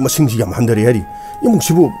ꯑꯗꯨꯛꯀꯤ ꯃꯇꯤꯛ ꯃꯁꯤꯡꯁꯤ ꯌꯥꯝ ꯍꯟꯊꯔꯦ ꯍꯥꯏꯔꯤ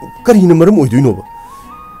ꯌꯥꯝꯃꯨꯛꯁꯤꯕꯨ ꯀꯔꯤꯅ ꯃꯔꯝ ꯑꯣꯏꯗꯣꯏꯅꯣꯕ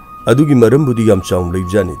ꯑꯗꯨꯒꯤ ꯃꯔꯝꯕꯨꯗꯤ ꯌꯥꯝ ꯆꯥꯎꯅ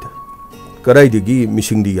ꯂꯩꯕꯖꯥꯅꯤꯗ ꯀꯔꯥꯏꯗꯒꯤ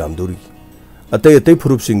ꯃꯤꯁꯤꯡꯗꯤ ꯌꯥꯝꯗꯣꯔꯤ ꯑꯇꯩ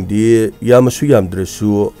ꯐꯨꯔꯨꯞꯁꯤꯡꯗꯤ ꯌꯥꯝꯃꯁꯨ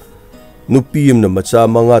ꯌꯥꯝꯗ꯭ꯔꯁꯨ ꯅꯨꯄꯤ ꯑꯃꯅ ꯃꯆꯥ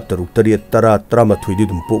 5 6 7 10 11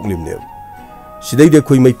 ꯑꯗꯨꯝ ꯄꯣꯛꯂꯤꯕꯅꯦꯕ ꯁꯤꯗꯩꯗ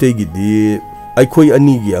ꯑꯩꯈꯣꯏ ꯃꯩꯇꯩꯒꯤꯗꯤ ꯑꯩꯈꯣꯏ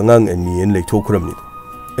ꯑꯅꯤꯒꯤ ꯑꯉꯥꯡ ꯑꯅꯤꯅ ꯂꯩꯊꯣꯛꯈ꯭ꯔꯕꯅꯤ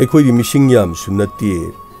ꯑꯩꯈꯣꯏꯗꯤ ꯃꯤꯁꯤꯡ ꯌꯥꯝꯁꯨ ꯅꯠꯇꯦ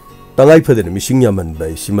ꯇꯉꯥꯏ ꯐꯗꯅ ꯃꯤꯁꯤꯡ ꯌꯥꯝꯍꯟꯕ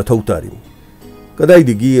ꯍꯥꯏꯁꯤ ꯃꯊꯧ ꯇꯥꯔꯤꯕꯅꯤ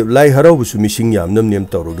ꯀꯗꯥꯏꯗꯒꯤ ꯂꯥꯏ ꯍꯔꯥꯎꯕꯁꯨ ꯃꯤꯁꯤꯡ ꯌꯥꯝꯅꯕꯅꯦ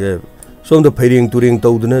ꯇꯧꯔꯒ ꯁꯣꯝꯗ ꯐꯩꯔꯦꯡ ꯇꯨꯔꯦꯡ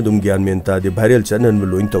ꯇꯧꯗꯅ ꯑꯗꯨꯝ ꯒ꯭ꯌꯥꯟ ꯃꯦꯟ ꯇꯥꯗꯦ ꯚꯥꯏꯔꯦꯜ ꯆꯠꯅꯍꯟꯕ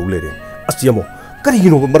ꯂꯣꯏ ꯇꯧ ꯂꯩꯔꯦ ꯑꯁ ꯌꯥꯝꯃꯣ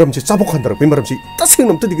ꯀꯔꯤꯒꯤꯅꯣꯕ ꯃꯔꯝꯁꯤ ꯆꯥꯕꯣꯛ ꯍꯟꯊꯔꯛꯄꯩ ꯃꯔꯝꯁꯤ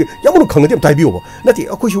ꯇꯁꯦꯡꯅ ꯑꯝꯇꯗꯤ ꯌꯥꯝꯅ ꯈꯪꯉꯗꯤ ꯑꯝꯇ ꯍꯥꯏꯕꯤꯌꯣꯕ ꯅꯠꯇꯦ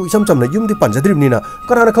ꯑꯩꯈꯣꯏꯁꯨ ꯏꯆꯝ ꯆꯝꯅ ꯌꯨꯝꯗꯤ ꯄꯥꯟꯖꯗ꯭ꯔꯤꯕꯅꯤꯅ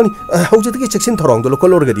ꯀꯅꯥꯅ ꯈꯪꯅꯤ ꯍꯧꯖꯤꯛꯇꯒꯤ ꯆꯦꯛꯁꯤꯟ ꯊꯧꯔꯥꯡꯗꯣ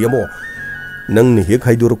ꯂꯧꯈꯠꯂꯨꯔꯒꯗꯤ ꯑꯃꯨꯛ ꯅꯪꯅ ꯍꯦꯛ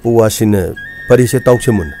ꯍꯥꯏꯗꯣꯔꯛꯄ ꯋꯥꯁꯤꯅ ꯐꯔꯤꯁꯦ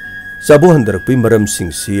ꯇꯥꯎꯁꯦ ꯃꯨꯟꯅ ꯆꯥꯕꯣꯛ ꯍꯟꯊꯔꯛꯄꯩ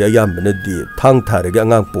ꯃꯔꯝꯁꯤꯡꯁꯤ ꯑꯌꯥꯝꯕꯅꯗꯤ ꯊꯥꯡ ꯊꯥꯔꯒ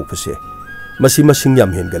ꯑꯉꯥꯡ ꯄꯣꯛꯄꯁꯦ ꯃꯁꯤ ꯃꯁꯤꯡ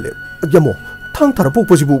ꯌꯥꯝ ꯍꯦꯟꯒꯠꯂꯦ ꯌꯥꯝꯃꯣ ꯊꯥꯡ ꯊꯥꯔ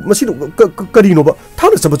ꯄꯣꯛꯄꯁꯤꯕꯨ ꯃꯁꯤꯅ ꯀꯔꯤꯅꯣꯕ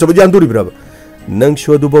ꯊꯥꯡꯅ ꯆꯕ ꯌꯥꯟꯗꯣꯔꯤꯕ꯭ꯔꯕ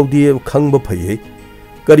ꯅꯪꯁꯨ ꯑꯗꯨꯐꯥꯎꯗꯤ ꯈꯪꯕ ꯐꯩꯍꯦ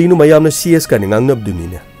ꯀꯔꯤꯅꯣ ꯃꯌꯥꯝꯅ CS ꯀꯥꯏꯅ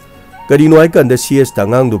ꯉꯥꯡꯅꯕꯗꯨꯅꯤꯅꯦ ꯀꯔꯤꯅꯣ ꯍꯥꯏꯀꯥꯟꯗ CS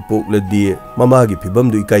ꯑꯉꯥꯡꯗꯣ ꯄꯣꯛꯂꯗꯤ ꯃꯃꯥꯒꯤ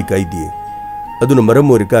ꯐꯤꯕꯝꯗꯨ ꯏꯀꯥꯏ ꯀꯥꯏꯗꯦ ꯑꯗꯨꯅ ꯃꯔꯝ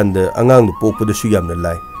ꯑꯣꯏꯔꯀꯥꯟꯗ ꯑꯉꯥꯡꯗꯣ ꯄꯣꯛꯄꯗꯁꯨ ꯌꯥꯝꯅ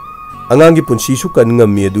ꯂꯥꯏ ꯑꯉꯥꯡꯒꯤ ꯄꯨꯟꯁꯤꯁꯨ ꯀꯟ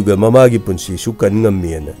ꯉꯝꯃꯤ ꯑꯗꯨꯒ ꯃꯃꯥꯒꯤ ꯄꯨꯟꯁꯤꯁꯨ ꯀꯟ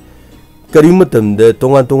ꯉꯝꯃꯤꯅ ꯀꯔꯤꯒꯨꯝꯕ ꯃꯇꯝꯗ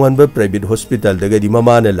ꯇꯣꯉꯥꯟꯕ ꯄ꯭ꯔꯥꯏꯚꯦꯠ ꯍꯣꯁꯄꯤꯇꯥꯜꯗꯒꯗꯤ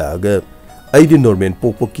ꯃꯃꯥꯅ ꯂꯥꯛꯑꯒ ꯑꯩꯗꯤ ꯅꯣꯔꯃꯦꯜ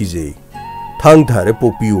ꯄꯣꯛꯄ ꯀꯤꯖꯩ ꯊꯥꯡ ꯊꯥꯔ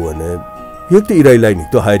ꯄꯣꯛꯄꯤꯌꯣꯅ ꯍꯦꯛꯇ ꯏꯔꯥꯏ ꯂꯥꯏꯅ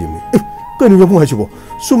ꯍꯦꯛꯇ ꯍꯥꯏꯔꯤꯃꯤ ꯀꯩꯅꯣ ꯌꯥꯝꯃꯣ ꯍꯥꯏꯁꯤꯕꯣ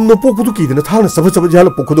ꯆꯨꯝꯅ ꯄꯣꯛꯄꯗꯨ ꯀꯤꯗꯅ ꯊꯥꯡꯅ ꯆꯕ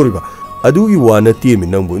ꯌꯥꯜꯂ ꯄꯣꯛꯀꯗꯧꯔꯤꯕ ꯑꯗꯨꯒꯤ ꯋꯥ ꯅꯠꯇꯦꯃꯤ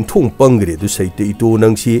ꯅꯪꯕꯨ ꯏꯟꯊꯣꯡ ꯄꯪꯒ꯭ꯔꯦ ꯑꯗꯨ ꯁꯩꯇ ꯏꯇꯣ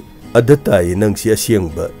ꯅꯪꯁꯤ ꯑꯗ ꯇꯥꯏꯌꯦ ꯅꯪꯁꯤ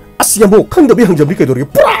ꯑꯁꯦꯡꯕ ꯑꯁ ꯌꯥꯝꯃꯣ ꯈꯪꯗꯕꯤ ꯍꯪꯖꯕꯤ ꯀꯩꯗꯧꯔꯤꯒꯦ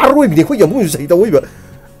ꯄꯨꯔꯥ ꯑꯔꯣꯏꯕꯤꯅꯤ ꯑꯩꯈꯣꯏ ꯌꯥꯝꯃꯣꯁꯨ ꯁꯩꯇ ꯑꯣꯏꯕ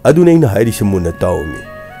ꯑꯗꯨꯅ ꯑꯩꯅ ꯍꯥꯏꯔꯤꯁꯤ ꯃꯨꯟꯅ ꯇꯥꯎꯃꯤ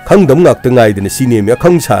ꯈꯪꯗꯕ ꯉꯥꯛꯇ ꯉꯥꯏꯗꯅ ꯁꯤꯅꯦꯃꯤ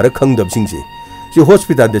ꯑꯈꯪ ꯁꯥꯔ ꯈꯪꯗꯕꯁꯤꯡꯁꯦ ꯁꯤ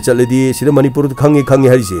ꯍꯣꯁꯄꯤꯇꯥꯜꯗ ꯆꯠꯂꯗꯤ ꯁꯤꯗ ꯃꯅꯤꯄꯨꯔꯗ ꯈꯪꯉꯦ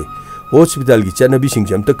ꯍꯥꯏꯔꯤꯁꯦ ꯍꯣꯁꯄꯤꯇꯥꯜꯒꯤ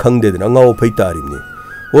ꯆꯠꯅꯕꯤꯁꯤꯡꯁꯦ ꯑꯝꯇ ꯈꯪꯗꯦꯗꯅ ꯑꯉꯥꯎ ꯑꯐꯩ ꯇꯥꯔꯤꯕꯅꯤ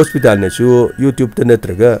ꯍꯣꯁꯄꯤꯇꯥꯜꯅꯁꯨ ꯌꯨꯇ꯭ꯌꯨꯕꯇ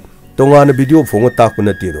ꯅꯠꯇ꯭ꯔꯒ ꯇꯣꯉꯥꯟꯅ ꯚꯤꯗꯤꯑꯣ ꯐꯣꯡꯉ ꯇꯥꯛꯄ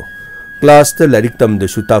ꯅꯠꯇꯦꯗꯣ ꯀ꯭ꯂꯥꯁꯇ ꯂꯥꯏꯔꯤꯛ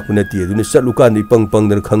ꯇꯝꯗꯁꯨ ꯇꯥꯛꯄ ꯅꯠꯇꯦ ꯑꯗꯨꯅ ꯆꯠꯂꯨꯀꯥꯟꯗ ꯏꯄꯪ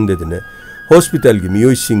ꯄꯪꯗꯅ ꯈꯪꯗꯗꯅ ꯍꯣꯁꯄꯤꯇꯥꯜꯒꯤ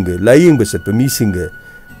ꯃꯤꯑꯣꯏꯁꯤꯡꯒ ꯂꯥꯏꯌꯦꯡꯕ ꯆꯠꯄ ꯃꯤꯁꯤꯡꯒ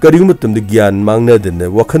ꯀꯔꯤꯒꯨꯝꯕ ꯃꯇꯝꯗ ꯒ꯭ꯌꯥꯟ ꯃꯥꯡꯅꯗꯅ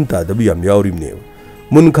ꯋꯥꯈꯜ ꯇꯥꯗꯕ ꯌꯥꯝ ꯌꯥꯎꯔꯤꯕꯅꯦꯕ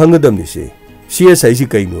ꯃꯨꯟ ꯈꯪꯒꯗꯕꯅꯤꯁꯦ CS ꯍꯥꯏꯁꯤ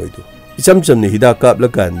ꯀꯩꯅꯣ ꯍꯥꯏꯗꯣ ꯏꯆꯝ ꯆꯝꯅ ꯍꯤꯗꯥꯛ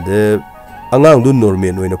ꯀꯥꯞꯂꯀꯥꯟꯗ ꯑꯉꯥꯡꯗꯨ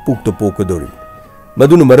ꯅꯣꯔꯃꯦꯜ ꯑꯣꯏꯅ ꯄꯨꯛꯇ ꯄꯣꯛꯀꯗꯧꯔꯤꯕꯅꯤ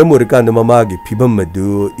ꯃꯗꯨꯅ ꯃꯔꯝ ꯑꯣꯏꯔꯀꯥꯟꯗ ꯃꯃꯥꯒꯤ ꯐꯤꯕꯝ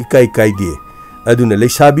ꯑꯗꯨ ꯏꯀꯥꯏ ꯀꯥꯏꯗꯦ ꯑꯗꯨꯅ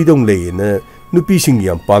ꯂꯩꯁꯥꯕꯤꯗꯧ ꯂꯩꯌꯦꯅ ꯅꯨꯄꯤꯁꯤꯡ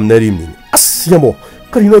ꯌꯥꯝ ꯄꯥꯝꯅꯔꯤꯕꯅꯤ ꯑꯁ ꯌꯥꯝꯃꯣ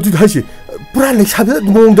ꯀꯔꯤꯅꯣ ꯑꯗꯨꯗꯤ ꯍꯥꯏꯁꯤ ꯄꯨꯔꯥ ꯂꯩꯁꯥꯕꯤꯗ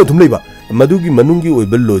ꯃꯑꯣꯡꯗ ꯑꯗꯨꯝ ꯂꯩꯕ ꯃꯗꯨꯒꯤ ꯃꯅꯨꯡꯒꯤ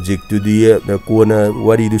ꯑꯣꯏꯕ ꯂꯣꯖꯤꯛꯇꯨꯗꯤ ꯀꯣꯟꯅ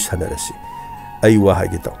ꯋꯥꯔꯤꯗꯨ ꯁꯥꯟꯅꯔꯁꯤ ꯑꯩ ꯋꯥ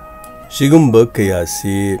ꯍꯥꯏꯒꯦ ꯇꯥꯎ ꯁꯤꯒꯨꯝꯕ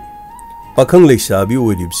ꯀꯌꯥꯁꯤ ꯄꯥꯈꯪ ꯂꯩꯁꯥꯕꯤ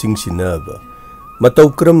ꯑꯣꯏꯔꯤꯕꯁꯤꯡꯁꯤꯅꯕ ꯃꯇꯧ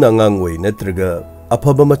ꯀꯔꯝꯅ ꯑꯉꯥꯡ ꯑꯣꯏ ꯅꯠꯇ꯭ꯔꯒ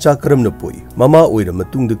ꯑꯐꯕ ꯃꯆꯥ ꯀꯔꯝꯅ ꯄꯣꯛꯏ ꯃꯃꯥ ꯑꯣꯏꯔ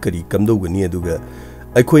ꯃꯇꯨꯡꯗ ꯀꯔꯤ ꯀꯝꯗꯧꯒꯅꯤ ꯑꯗꯨꯒ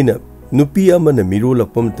ꯑꯩꯈꯣꯏꯅ ꯅꯨꯄꯤ ꯑꯃꯅ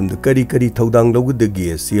ꯃꯤꯔꯣꯜꯂꯛꯄ ꯃꯇꯝꯗ ꯀꯔꯤ ꯊꯧꯗꯥꯡ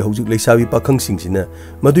ꯂꯧꯒꯗꯒꯦ ꯑꯁꯤ ꯍꯧꯖꯤꯛ ꯂꯩꯁꯥꯕꯤ ꯄꯥꯈꯪꯁꯤꯡꯁꯤꯅ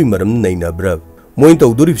ꯃꯗꯨꯏ ꯃꯔꯝ ꯅꯩꯅꯕ꯭ꯔꯥ ꯃꯣꯏꯅ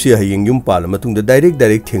ꯇꯧꯗꯣꯔꯤꯕꯁꯤ ꯍꯌꯦꯡ ꯌꯨꯝ ꯄꯥꯜꯂ ꯃꯇꯨꯡꯗ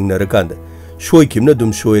ꯗꯥꯏꯔꯦꯛ ꯊꯦꯡꯅꯔꯀꯥꯟꯗ ꯁꯣꯏꯈꯤꯕꯅ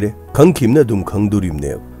ꯑꯗꯨꯝ ꯁꯣꯏꯔꯦ ꯈꯪꯈꯤꯕꯅ ꯑꯗꯨꯝ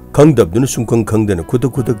ꯈꯪꯗꯣꯔꯤꯕꯅꯦꯕ ꯈꯪꯗꯕꯗꯨꯅ ꯁꯨꯡꯈꯪ ꯈꯪꯗꯅ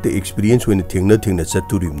ꯈꯨꯗꯛꯇ ꯑꯦꯛꯁꯄꯤꯔꯤꯌꯦꯟꯁ ꯑꯣꯏꯅ ꯊꯦꯡꯅ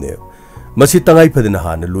ꯆꯠꯇꯣꯔꯤꯕꯅꯦꯕ ꯃꯁꯤ ꯇꯉꯥꯏ ꯐꯗꯅ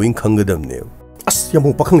ꯍꯥꯟꯅ ꯂꯣꯏꯅ ꯈꯪꯒꯗꯕꯅꯦꯕ ꯑꯁ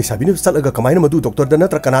ꯌꯥꯝꯃꯣ ꯄꯥꯈꯪ ꯂꯩꯁꯥꯕꯤꯅ ꯆꯠꯂꯒ ꯀꯃꯥꯏꯅ ꯃꯗꯨ ꯗꯣꯛꯇꯔꯗ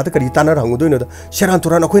ꯅꯠꯇ꯭ꯔ ꯀꯅꯥꯗ ꯀꯔꯤ ꯇꯥꯟꯅꯔ ꯍꯪꯉꯨꯗꯣꯏꯅꯣꯗ ꯁꯦꯔꯥꯟ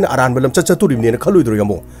ꯇꯨꯔꯥꯟ ꯑꯩꯈꯣꯏꯅ ꯑꯔꯥꯟꯕ ꯂꯝꯆꯠ ꯆꯠꯇꯣꯔꯤꯕꯅꯦꯅ ꯈꯜꯂꯣꯏꯗ꯭ꯔꯣ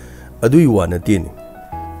ꯌꯥꯝꯃꯣ ꯑꯗꯨꯒꯤ ꯋꯥ ꯅꯠꯇꯦꯅꯤ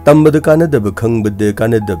ꯇꯝꯕꯗ ꯀꯥꯟꯅꯗꯕ ꯈꯪꯕꯗ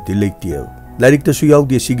ꯀꯥꯟꯅꯗꯕꯗꯤ ꯂꯩꯇꯦꯕ ꯂꯥꯏꯔꯤꯛꯇꯁꯨ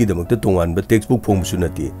ꯌꯥꯎꯗꯦ ꯁꯤꯒꯤꯗꯃꯛꯇ ꯇꯣꯉꯥꯟꯕ ꯇꯦꯛꯁꯕꯨꯛ ꯐꯣꯡꯕꯁꯨ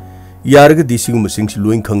ꯅꯠꯇꯦ ꯌꯥꯔꯒꯗꯤ ꯁꯤꯒꯨꯝꯕꯁꯤꯡꯁꯤ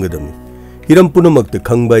ꯂꯣꯏꯅ ꯈꯪꯒꯗꯕꯅꯤ ꯍꯤꯔꯝ ꯄꯨꯝꯅꯃꯛꯇ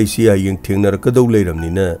ꯈꯪꯕ ꯍꯥꯏꯁꯤ ꯍꯌꯦꯡ ꯊꯦꯡꯅꯔꯛꯀꯗꯧ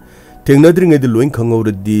ꯂꯩꯔꯕꯅꯤꯅ ꯊꯦꯡꯅꯗ꯭ꯔꯤꯉꯩꯗ ꯂꯣꯏ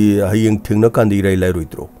ꯈꯪꯍꯧꯔꯗꯤ ꯍꯌꯦꯡ ꯊꯦꯡꯅꯀꯥꯟꯗ ꯏꯔꯥꯏ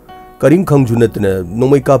ꯂꯥꯏꯔꯣꯏꯗ꯭ꯔꯣ ꯀꯔꯤꯝ ꯈꯪꯁꯨ ꯅꯠꯇꯅ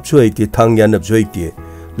ꯅꯣꯡꯃꯩ ꯀꯥꯞꯁꯨ ꯍꯩꯇꯦ ꯊꯥꯡ ꯌꯥꯟꯅꯕꯁꯨ ꯍꯩꯇꯦ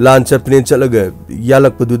ꯂꯥꯟ ꯆꯠꯄꯅꯦ ꯆꯠꯂꯒ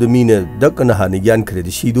ꯌꯥꯜꯂꯛꯄꯗꯨꯗ ꯃꯤꯅ ꯗꯛꯀꯅ ꯍꯥꯟꯅ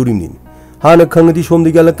ꯌꯥꯟꯈ꯭ꯔꯗꯤ ꯁꯤꯗꯣꯔꯤꯕꯅꯤꯅꯦ ꯍꯥꯟꯅ ꯈꯪꯉꯗꯤ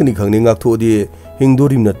ꯁꯣꯝꯗ ꯌꯥꯜꯂꯛꯀꯅꯤ ꯈꯪꯅꯤ ꯉꯥꯛꯊꯣꯛꯑꯗꯤ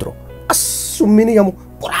ꯍꯤꯡꯗꯣꯔꯤꯕ ꯅꯠꯇ꯭ꯔꯣ ꯑꯁ ꯆꯨꯝꯃꯤꯅꯦ ꯌꯥꯝ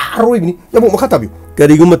ꯄꯨꯔꯥ ꯑꯔꯣꯏꯕꯅꯤ ꯌꯥꯝ ꯃꯈꯥ ꯇꯥꯕꯤꯌꯨ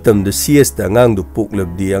ꯀꯔꯤꯒꯨꯝꯕ ꯃꯇꯝꯗ CSꯗ ꯑꯉꯥꯡꯗꯨ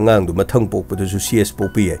ꯄꯣꯛꯂꯕꯗꯤ ꯑꯉꯥꯡꯗꯨ ꯃꯊꯪ ꯄꯣꯛꯄꯗꯁꯨ CS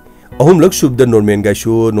ꯄꯣꯛꯄ ꯌꯥꯏ ꯑꯍꯨꯝꯂꯛ ꯁꯨꯕꯗ ꯅꯣꯔꯃꯦꯜ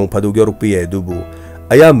ꯒꯥꯏꯁꯨ ꯅꯣꯡ ꯐꯥꯗꯣꯛ ꯌꯥꯎꯔꯛꯄ ꯌꯥꯏ ꯑꯗꯨꯕꯨ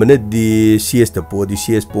ꯑꯌꯥꯝꯕꯅꯗꯤ CSꯗ ꯄꯣꯛꯑꯗꯤ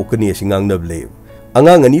CS ꯄꯣꯛꯀꯅꯤ ꯑꯁꯤ ꯉꯥꯡꯅꯕ ꯂꯩ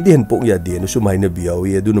ꯑꯉꯥꯡ ꯑꯅꯤꯗꯤ ꯍꯦꯟ ꯄꯣꯛ ꯌꯥꯗꯦꯅ ꯁꯨꯝ ꯍꯥꯏꯅꯕ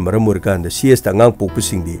ꯌꯥꯎꯏ ꯑꯗꯨꯅ ꯃꯔꯝ ꯑꯣꯏꯔꯀꯥꯟꯗ CSꯗ ꯑꯉꯥꯡ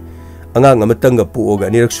ꯄꯣꯛꯄꯁꯤꯡꯗꯤ ꯑꯉꯥꯡ ꯑꯃꯇꯪꯒ ꯄꯣꯛꯑꯒ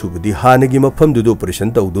ꯑꯅꯤꯔꯛ ꯁꯨꯕꯗꯤ ꯍꯥꯟꯅꯒꯤ ꯃꯐꯝꯗꯨꯗ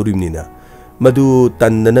ꯑꯣꯄꯔꯦꯁꯟ ꯇꯧꯗꯣꯔꯤꯕꯅꯤꯅ ꯃꯗꯨ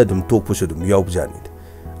ꯇꯟꯗꯅ ꯑꯗꯨꯝ ꯇꯣꯛꯄꯁꯨ ꯑꯗꯨꯝ ꯌꯥꯎꯕꯖꯥꯠꯅꯤ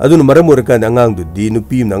ꯑꯗꯨꯅ ꯃꯔꯝ ꯑꯣꯏꯔꯀꯥꯟꯗ ꯑꯉꯥꯡꯗꯨꯗꯤ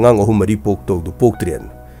ꯅꯨꯄꯤ ꯑꯃꯅ ꯑꯉꯥꯡ ꯑꯍꯨꯝ ꯃꯔꯤ ꯄꯣꯛꯇꯧꯗꯨ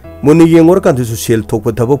ꯄꯣꯛꯇ꯭ꯔꯦꯅ ꯃꯨꯟꯅ ꯌꯦꯡꯉꯨꯔꯀꯥꯟꯗꯁꯨ ꯁꯦꯜ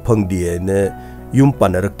ꯊꯣꯛꯄ ꯊꯕꯛ ꯐꯪꯗꯦꯅ ꯌꯨꯝ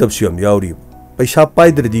ꯄꯥꯟꯅꯔꯛꯇꯕꯁꯨ ꯌꯥꯝ ꯌꯥꯎꯔꯤ ꯄꯩꯁꯥ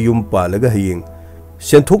ꯄꯥꯏꯗ꯭ꯔꯗꯤ ꯌꯨम पालगा हयेंग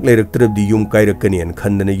सेंथोक लेरक्तरबदी युम कायरकनेन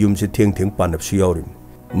खंदने युम से थेंग थेंग पानबसु यावरिम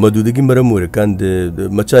मदुदगी मरम ओरकांद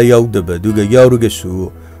मचा यावदब दुगा यावरुगसु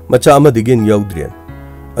मचा अमदगिन यावद्रेन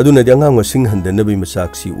अदुना दंगांग वसिंग हंदनबी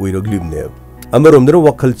मसाक्सी ओइरग्लिबने अमरोमदर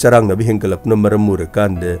वखल चरांगनबी हेंगलपना मरम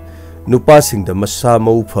ओरकांद नुपासिंग द मसा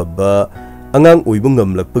मौफबा angang oibung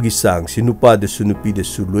ngamlakpagi sangsi nupadassu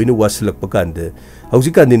nupidasu loina waslakpakanda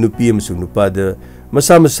hausikandi nupi amsung nupada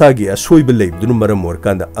masa masagi asoiba leibdunu maram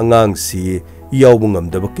orkanda angang si yaubung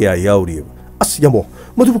ngamdaba kya yauri as yamo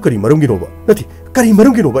madubu kari maram ginoba nati kari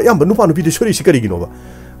maram ginoba yamba nupa nupi de sori si kari ginoba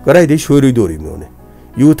karai de soiroi dori none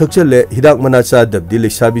yu thakchale hidak mana cha dabdi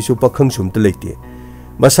lesabi su pakhang sumta leite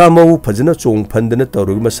masa mau phajana chong phandana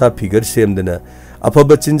tawru masa figure semdana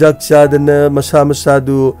afaba chinjak chadana masa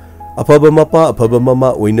masadu अफब Mopa अफब mama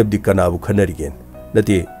ओइनबदि कनाबु खनरिगेन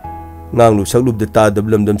नते ngang saklub de ta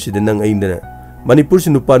dablam dam sida nang aindana manipur si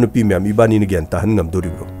nupa nupi myam ibani ni gyan tahan ngam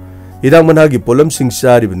doribro idang manhagi polam sing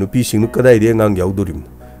sari nupi sing kadai de ngang yaw dorim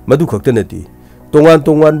madu khakta nati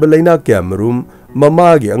tongan balaina kyam rum mama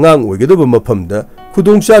gi angang oigedoba mafamda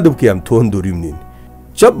khudong chadub kyam thon dorim nin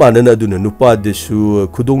chap manana aduna nupa de su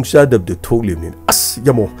khudong chadub de thoklim nin as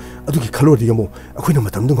yamo adugi khalori yamo akoina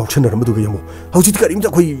matamdu ngauchana ramadu ga yamo hauji karim ja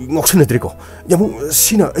khoi ngauchana dreko yamo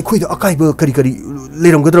sina akoi da akai ba kari kari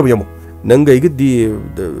leram gadra yamo nangai gidi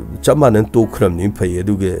chamanan to khram ni phai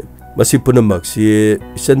aduge masi punamak si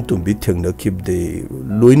santum bi thengna khibde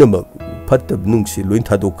loina mak phatab nungsi loin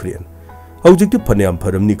thadokrian hauji ti phanam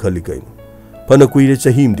pharam ni khali kain phana kuire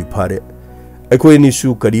chahim di phare akoi ni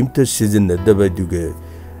su karimta season na daba duge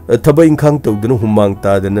thaba inkhang tawdana humang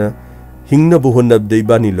tadana Hingna बुहनब दे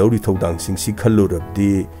इबानी लौरी थौदांग सिंग सि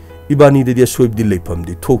खल्लोरबदि इबानी दे सोइबदि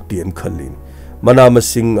लेफमदि थोकति N खल्लिन मना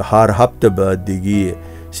मसिंग हार हाप्तब दिगी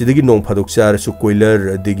सिदगी नोंग फादोक चारसु कोइलर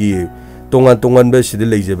दिगी तोंगान बे सिदि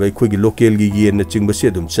लेजबे खोगी local गी येन न चिंग बसे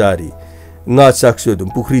दुम चारी nga chaksu dum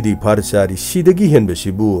pukhri di phar chari sidagi henbe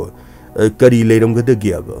sibu kari leiram gada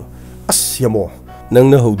giab as yamo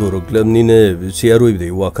nangna hodorok lamni ne siaroi de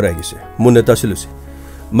wakrai gise munna tasilusi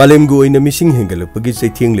Malemgu ina missing hengal pagi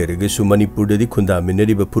saitheng lerega su Manipur da di khunda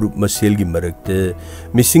minari ba purup masel gi marakte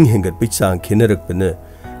missing hengal pichang khenarak pana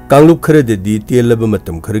kanglup khare de di telaba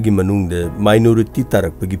matam khare gi manung de minority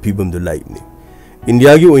tarak pagi pibam do laibni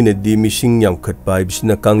India gi oina di missing yam khat pai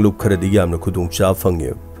bisna kanglup khare de yamna khudung cha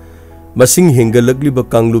phangye masing hengal lagli ba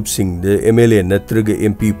kanglup sing de MLA natraga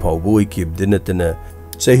MP phawbo ikib de natana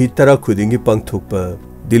sahi tara khudingi pangthok pa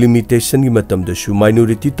delimitation gi matam da shu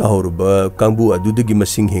minority tahorba kangbu aduda gi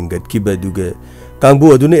masing hengat ki baduga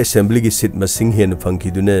kangbu aduna assembly gi seat masing hen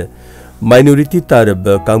phangki duna minority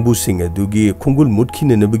taraba kangbu sing adugi khungul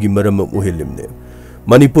mutkhine na bagi maram ohelimne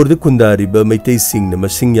manipur da kundari ba maitai sing na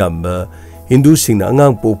masing yamba hindu sing na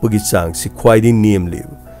angang popagi chang si khwaidin niem le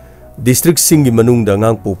district sing gi manung da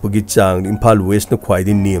angang popagi chang imphal west na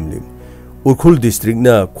khwaidin niem le urkhul district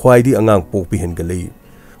na khwaidi angang popi hen galei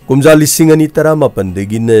kumja lising ani tarama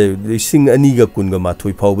pandegi ne lising ani ga kunga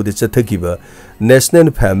mathoi phawbde chathakiba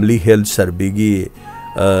national family health survey gi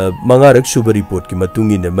mangarak suba report ki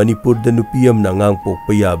matungi ne manipur da nupiyam na ngang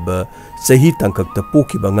pokpa yaba sahi tangkak ta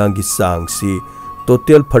poki bangang gi sang si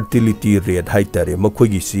total fertility rate haitare makhoi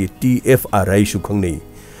gi si TFRI su khangnei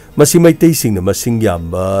masi maitai sing na masing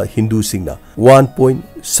yamba hindu sing na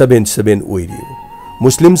 1.77 oiri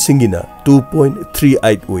muslim singina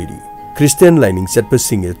 2.38 oiri Christian lining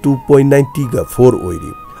chatpasing 2.90 ga 4 oiri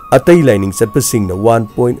atai lining chatpasing na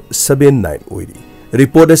 1.79 oiri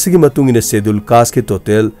report asigi matungina schedule caste ke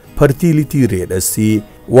total fertility rate asi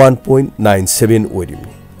 1.97 oiri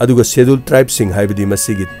aduga schedule tribe sing haibidi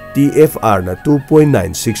masigi TFR na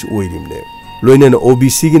 2.96 oiri ne loina na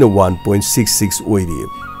OBC gi na 1.66 oiri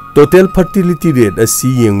total fertility rate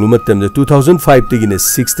asi yenglu matam 2005 tegi na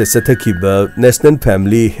 6 ta chathakiba national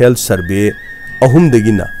family health survey ahum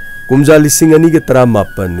degi na कुमजा लिसिंग अनी के तरा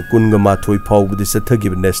मापन कुनगा माथोई फाउबदे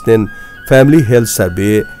सथगिब national family health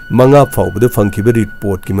survey मंगा फाउबदे फंकिब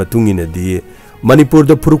report की मतुंगिनदी Manipur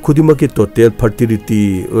the फुरु खुदिमा के total fertility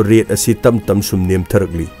rate असी तम तम सुम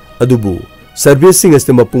नेमथरगली अदुबु सर्वे सिंग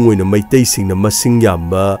अस्ते मपुंग ओइना मैतै सिंगना मसिंग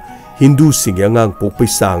याम्बा हिंदू सिंग अंगांग पोपै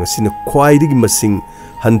सांग सिन ख्वाइदगी मसिंग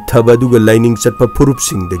हंथबा दुगा लाइनिंग चटपा फुरुप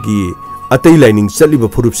सिंगदगी अतै लाइनिंग चलिबा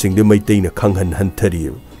फुरुप सिंगदे मैतैना खंगहन हंथरि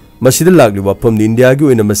मसिदा लागली वाफम इंडिया की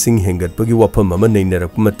ओइना मसिंग हेंगतपगी वाफम अमा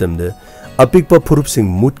नैनरक मतमदे अपिकपा फुरुप सिंग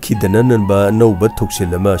मुटखिदना ननबा नौबा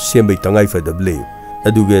थोक्सिलमा सेंबै तंगाई फदबले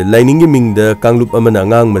अदुगे लाइनिंग मिंगदा कांगलुप अमना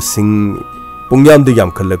अंगांग मसिंग पुंग्यामदे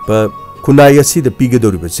यामखलकपा खुनाई असिदा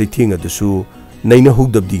पीगदोरिबा चैथिंग अदुसु नैना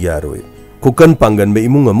हुगदबदि यारोय कुकन पांगन में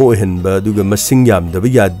इमुंग अमा ओहनबा दुगा मसिंग यामदबा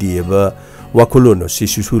यादिएबा वाखोलोनो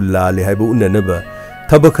सिसुसु लाले हाइबा उन्ननबा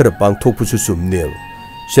थबक खरा पांगथोकपुसु सुमनेब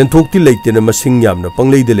सेंथोक्ति लेतेना मसिंग यामना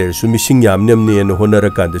पंगलेदे लेरसु मिसिंग यामनेमने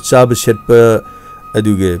होनरकांद चाब सेटपा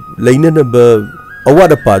अदुगे लैननबा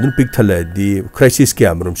अवादा पादुन पिकथलादि क्राइसिस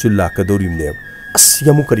क्यामरमसु लाकदोरिमनेब अस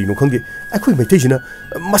यामु करिनो खंगे अखोय मैथैजिना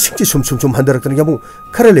मसिंगति सुम सुम सुम हंदरकतन यामु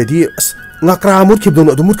खरा लेदि अस ngakra mut khibdong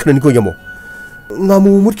adu mut khnani ko yamo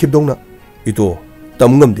ngamu mut khibdong na ito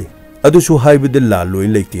tamngamdi adu su haibide la loi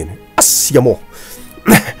leitene as yamo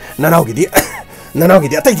nanawgidi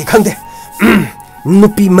atai di khangde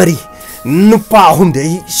nupi mari nupa humde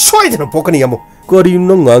soidana pokani yamo kori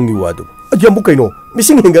no ngangi wadu yamu kaino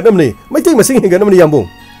mising henganamne maitai masing henganamne yamo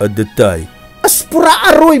adatai as pura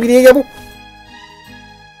aroi bi yamo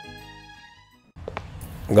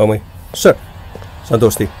gamai sir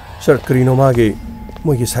santosti sir करीनो मागे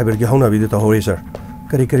मोगी cyber के हौना बिदे तहोरे sir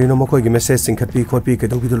करी करीनो मखोय के message सिंखपी खोपी के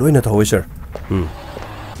दोबि लोइना तहोय sir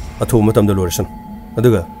अथु मतम the लोरसन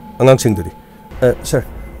अदुगा अंगांग सिंगदुदी sir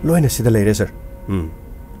लोइना सिदा लेरे sir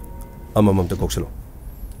अममम त कोक्सलो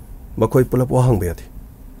मखोय पुलप वाहंग बेयाति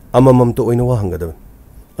अममम तो ओइना वाहंगदब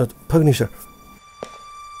फगनी सर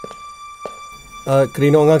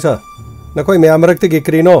करीनो अंगांग सा नखोय मे अमरक्ति के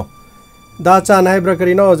करीनो दा चान हाइब्रा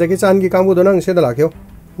करीनो जगी चान की कांगबु दो नंग सेदा लाख्यो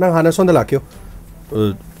नंग हाना सोंदा लाख्यो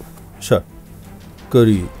सर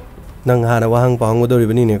करी नंग हाना वाहंग पाहंग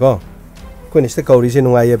दोरिबनी ने को कोइ निस्ते कौरी से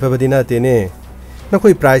नुंगाय फबदि नाते ने न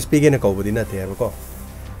कोइ प्राइस पिगे न कौबदि नाते हबो को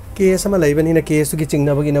केस अमा लैबनी न केस की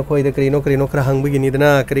चिंगनाबगी न खोइ द करिनो खरा हंगबगी नि दना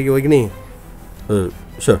करिगे ओइगनी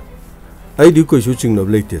सर आई दि कोइसु चिंगनब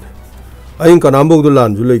लैते आइन कनामबो दो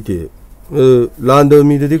लान जु लैते लान द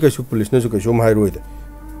मी दि कैसु पुलिस न जु कैसु माइरोइद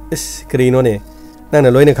इस करिनो ने नंग न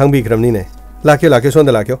लोइने खंगबि क्रमनी ने लाख्यो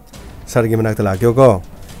सोंदा लाख्यो सर की मनाक लाख्यो को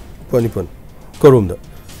पनिपन कोरुम द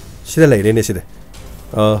सिदा लैरे ने सिदा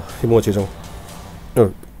हिमो चेजों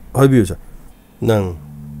हाइबियो सर नंग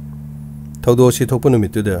थौदो सि थोपन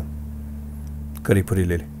मितु द करी पुरी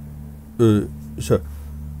ले सर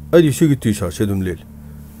आदि सिगी टी शर्ट से दुम ले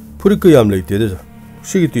पुरी को याम लैते द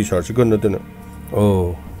सिगी टी शर्ट से गन दन ओ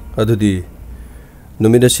अदुदी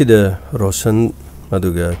नुमिदा सिदा रोशन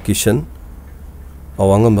अदुगा किशन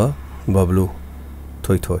अवांगम्बा बाबलू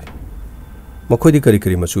थोय थोय मखोदी करी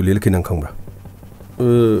करी मचू लेल खिनंग खंब्रा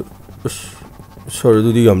सर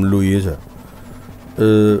दुदी याम लुये जा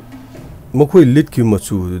मखोय लिट की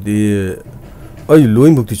मचू दुदी आई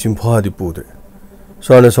लोइन बुक्ति चिंफा दि पुदे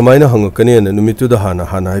सरना समायना हंगकने न नुमितु द हाना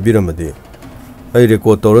हाइबिरमदे आई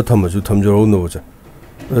रेकॉर्ड तौर थमजु थमजरो नो जा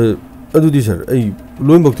अदुदी sir I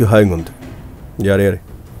lion बुक्ति hi ngomde यारे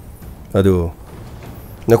अदु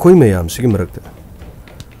नखोय मयाम सिगी मरकते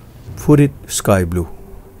फुरिट स्काई ब्लू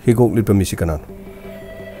हिगोक लिपा मिसी Kanan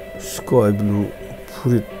sky blue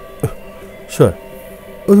फुरिट sir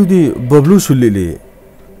अदुदी Bablu सुलेले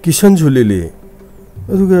Kishan सुलेले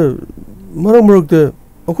अदुगा मरक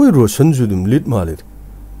अखोय रोशन जुदुम लिट माले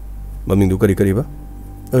ममिंग दु करी करीबा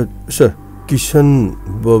सर किशन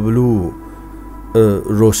बबलू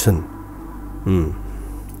रोशन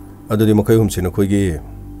अदुदी मखै हुमसिन अखोयगे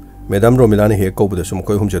मैडम रोमिलाने हे कौबदसु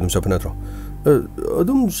मखै हुमसे दुम सपनात्रो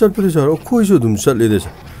अदुम सटपदि सर अखोयसु दुम सटलेदे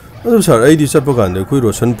सर अदु सर आइदि सटप कांदे अखोय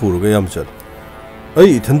रोशन पुरगा याम सर आई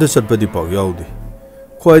इथंदा सटपदि पाव याउदे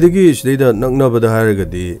ख्वाइदगी सिदैदा नकनबदा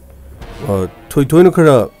हारगदि थोय थोयन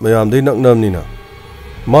खरा मयामदै नकनमनिना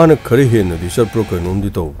माना खरे हेनदि सटप्रो कनोमदि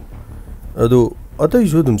तौ अदु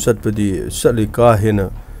अतैसु दुम सटपदि सटले का हेना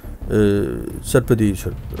सटपदि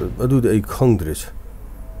सर अदुदि आई खंगद्रे सर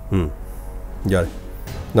यार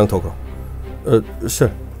नंग थोको सर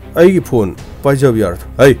आई फोन पाइजब यार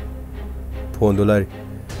आई फोन दो लारी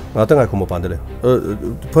नाता गाय को पांदले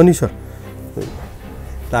फनी सर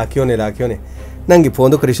लाक्यो ने नंगी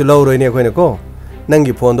फोन दो करिसु लौरोइने अखोइने को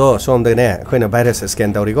नंगी फोन दो सोमदने अखोइने भाइरस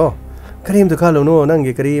स्कैन तौरी को करीम तो खालो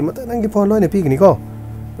नंगी करी मत नंगी फोन लोइने पिगनी को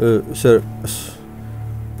सर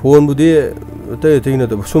फोन बुदि ꯇꯩꯅ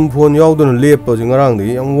ꯁꯨꯝ ꯐꯣꯟ ꯌꯥꯎꯗꯅ ꯂꯦꯞꯄꯁꯤ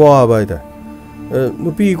ꯉꯔꯥꯡꯗꯒꯤ ꯌꯥꯝ ꯋꯥꯕ ꯍꯥꯏꯇꯥꯔꯦ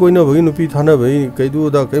ꯅꯨꯄꯤ ꯀꯣꯏꯅꯕꯒꯤ ꯅꯨꯄꯤ ꯊꯥꯅꯕꯒꯤ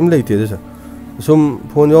ꯀꯩꯗꯨꯗ ꯀꯩꯝ ꯂꯩꯇꯦꯗ ꯁꯥꯔ ꯁꯨꯝ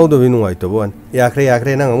ꯐꯣꯟ ꯌꯥꯎꯗꯕꯒꯤ ꯅꯨꯡꯉꯥꯏꯇꯕ ꯋꯥꯅꯤ ꯌꯥꯈ꯭ꯔꯦ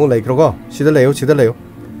ꯌꯥꯈ꯭ꯔꯦ ꯅꯪ ꯑꯃꯨꯛ ꯂꯩꯈ꯭ꯔꯣꯀꯣ ꯁꯤꯗ ꯂꯩꯌꯣ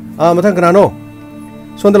ꯃꯊꯪ ꯀꯅꯥꯅꯣ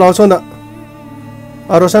ꯁꯣꯝꯗ ꯂꯥꯛꯑꯣ ꯁꯣꯝꯗ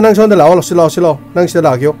ꯔꯣꯁꯟ ꯅꯪ ꯁꯣꯝꯗ ꯂꯥꯛꯑꯣ ꯂꯥꯛꯑꯣ ꯅꯪ ꯁꯤꯗ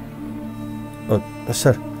ꯂꯥꯛꯈꯤꯌꯣ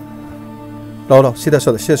ꯁꯥꯔ ꯂꯥꯛꯑꯣ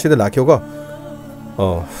sida ꯂꯥꯛꯈꯤꯌꯣꯀꯣ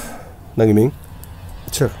ꯅꯪꯒꯤ ꯃꯤꯡ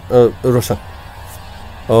ꯁꯥꯔ ꯔꯣꯁꯟ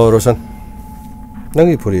ꯔꯣꯁꯟ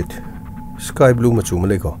ꯅꯪꯒꯤ ꯐꯨꯔꯤꯠ ꯁ꯭ꯀꯥꯏ ꯕ꯭ꯂꯨ ꯃꯆꯨ ꯑꯃ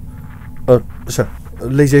ꯂꯩꯀꯣ ꯁꯥꯔ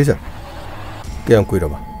ꯂꯩꯖꯩ ꯁꯥꯔ ꯀꯌꯥꯝ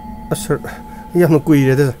ꯀꯨꯏꯔꯕ ꯁꯥꯔ ꯌꯥꯝꯅ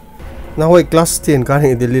ꯀꯨꯏꯔꯦꯗ ꯁꯥꯔ ꯅꯍꯥꯟꯋꯥꯏ ꯀ꯭ꯂꯥꯁ 10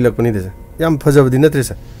 ꯀꯥꯔꯤꯉꯩꯗ ꯂꯤꯜꯂꯛꯄꯅꯤꯗ ꯁꯥꯔ ꯌꯥꯝ ꯐꯖꯕꯗꯤ ꯅꯠꯇ꯭ꯔꯦ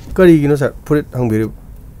ꯁꯥꯔ ꯀꯔꯤꯒꯤꯅꯣ ꯁꯥꯔ ꯐꯨꯔꯤꯠ ꯍꯪꯕꯤꯔꯤꯕ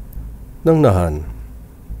ꯅꯪ ꯅꯍꯥꯟ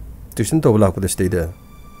ꯇ꯭ꯌꯨꯁꯟ ꯇꯧꯕ ꯂꯥꯛꯄꯗ ꯁꯤꯗꯩꯗ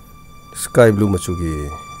ꯁ꯭ꯀꯥꯏ ꯕ꯭ꯂꯨ ꯃꯆꯨꯒꯤ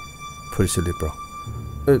ꯐꯨꯔꯤꯠꯁꯨ ꯂꯤꯠꯄ꯭ꯔꯣ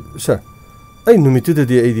ꯁꯥꯔ ꯑꯩ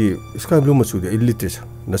ꯅꯨꯃꯤꯠꯇꯨꯗꯗꯤ ꯑꯩꯗꯤ ꯁ꯭ꯀꯥꯏ ꯕ꯭ꯂꯨ ꯃꯆꯨꯗꯤ ꯑꯩ ꯂꯤꯠꯇ꯭ꯔꯦ ꯁꯥꯔ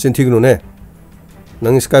ꯅꯆꯤꯟ ꯊꯤꯒꯅꯨꯅꯦ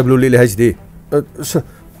ꯅꯪ ꯁ꯭ꯀꯥꯏ ꯕ꯭ꯂꯨ ꯂꯤꯠꯂꯦ ꯍꯥꯏꯁꯤꯗꯤ ꯁꯥꯔ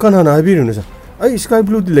ꯀꯅꯥꯅ ꯍꯥꯏꯕꯤꯔꯤꯅꯣ ꯁꯥꯔ ꯑꯩ ꯁ꯭ꯀꯥꯏ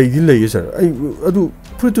ꯕ꯭ꯂꯨꯗꯤ ꯂꯩꯌꯦ ꯁꯥꯔ ꯑꯩ ꯑꯗꯨ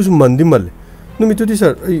ꯐꯨꯔꯤꯠꯇꯨꯁꯨ ꯃꯜꯂꯦ ꯅꯨꯃꯤꯠꯇꯨꯗꯤ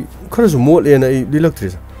ꯁꯥꯔ ꯑꯩ ꯈꯔꯁꯨ ꯃꯣꯠꯂꯦꯅ ꯑꯩ ꯂꯤꯠꯂꯛꯇ꯭ꯔꯦ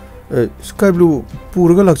ꯁꯥꯔ ꯁ꯭ꯀꯥꯏ ꯕ꯭ꯂꯨ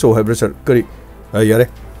ꯄꯨꯔꯒ ꯂꯥꯛꯆꯧ ꯍꯥꯏꯕ꯭ꯔꯥ ꯁꯥꯔ ꯀꯔꯤ ꯌꯥꯔꯦ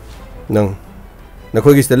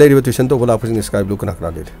ꯅꯈꯣꯏꯒꯤ ꯁꯤꯗ ꯂꯩꯔꯤꯕ ꯇ꯭ꯌꯨꯁꯟ ꯇꯧꯕ ꯂꯥꯛꯄꯁꯤꯡ ꯁ꯭ꯀꯥꯏ ꯕ꯭ꯂꯨ ꯀꯅꯥ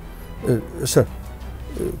ꯂꯤꯠꯂꯦ ꯁꯥꯔ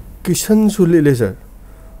ꯀꯤꯁꯟꯁꯨ ꯂꯤꯠꯂꯦ ꯁꯥꯔ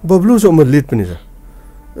ꯕꯕ꯭ꯂꯨꯁꯨ ꯑꯃ ꯂꯤꯠꯄꯅꯤ ꯁꯥꯔ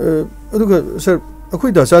ꯑꯗꯨꯒ ꯁꯥꯔ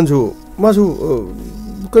ꯑꯩꯈꯣꯏ ꯗꯥꯆꯥꯟꯁꯨ ꯃꯥꯁꯨ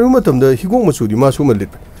ꯀꯔꯤꯒꯨꯝꯕ ꯃꯇꯝꯗ ꯍꯤꯒꯣꯛ ꯃꯆꯨꯗꯤ ꯃꯥꯁꯨ ꯑꯃ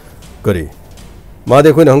ꯂꯤꯠꯄꯅꯤ ꯀꯔꯤ ꯃꯥꯗꯤ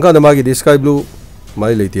ꯑꯩꯈꯣꯏꯅ ꯍꯪꯀꯥꯟꯗ ꯃꯥꯒꯤꯗꯤ ꯁ꯭ꯀꯥꯏ ꯕ꯭ꯂꯨ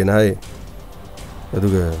ꯃꯥꯏ ꯂꯩꯇꯦꯅ ꯍꯥꯏ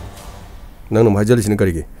ꯑꯗꯨꯒ ꯅꯪꯅ ꯑꯃꯨꯛ ꯍꯥꯏꯖꯜꯂꯤꯁꯤꯅ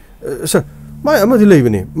ꯀꯔꯤꯒꯤ ꯁꯥꯔ ꯃꯥꯏ ꯑꯃꯗꯤ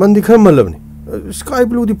ꯂꯩꯕꯅꯤ ꯃꯟꯗꯤ ꯈꯔ ꯃꯜꯂꯕꯅꯤ ꯁ꯭ꯀꯥꯏ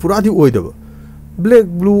ꯕ꯭ꯂꯨꯗꯤ ꯄꯨꯔꯥꯗꯤ ꯑꯣꯏꯗꯕ ꯕ꯭ꯂꯦꯛ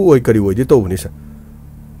ꯕ꯭ꯂꯨ ꯀꯔꯤ ꯑꯣꯏꯗꯤ ꯇꯧꯕꯅꯤ ꯁꯥꯔ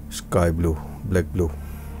ꯁ꯭ꯀꯥꯏ ꯕ꯭ꯂꯨ ꯕ꯭ꯂꯦꯛ ꯕ꯭ꯂꯨ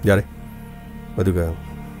ꯌꯥꯔꯦ ꯑꯗꯨꯒ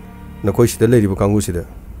ꯅꯈꯣꯏ ꯁꯤꯗ ꯂꯩꯔꯤꯕ ꯀꯥꯡꯕꯨꯁꯤꯗ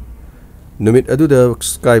ꯅꯨꯃꯤꯠ ꯑꯗꯨꯗ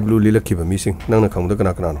ꯁ꯭ꯀꯥꯏ ꯕ꯭ꯂꯨ ꯂꯤꯠꯂꯛꯈꯤꯕ ꯃꯤꯁꯤꯡ ꯅꯪꯅ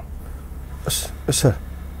ꯈꯪꯕꯗ ꯀꯅꯥꯅꯣ ꯁꯥꯔ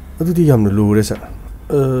ꯑꯗꯨꯗꯤ ꯌꯥꯝꯅ ꯂꯨꯔꯦ ꯁꯥꯔ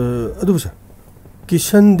ꯑꯗꯨꯕꯨ ꯁꯥꯔ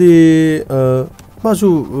ꯀꯤꯁꯟꯗꯤ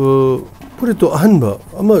마수 그래 또 한바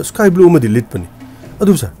아마 스카이 블루 어디 릿더니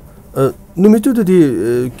어두사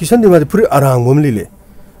누미투드디 기산데 마디 프리 아랑 몸리레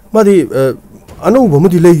마디 아노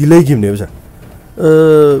몸디 레기임네 자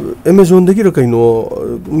애마존데기라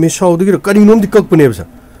카이노 메샤오데기라 카리놈디 깍쁘네 자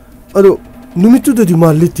아도 누미투드디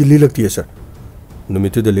말리티 릴락티에사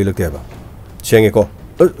누미투드 릴락테바 셴게코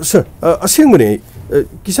서 아생문에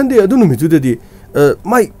기산데 아도 누미투드디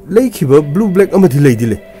마이 레이키버 블루 블랙 아마디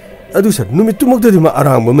레이디레 अदु सर नुमित तुमक्तदि मा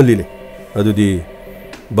आराम बम लिले अदुदि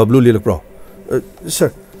बबलू लिलक प्रो सर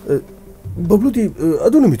बबलू दि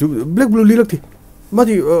अदु नुमित ब्लैक ब्लू लिलक थि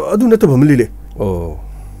मादि अदु नत बम लिले ओ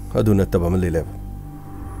अदु नत बम लिले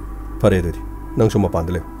फरे दि नंग सम पान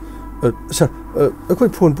दले सर अखोय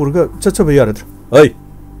फोन पुरगा चचब यारद्र ओइ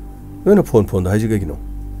नोना फोन हाइजि गगिनो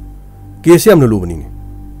केस यामन लुबनि नि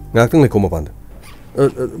ngaktung le koma pand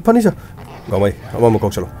pani sir gamai ama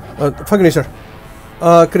kok chalo fagni sir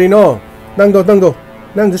Krino, nangdo,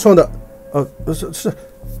 nang sonda.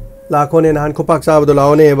 Lakone na han ko pak sabado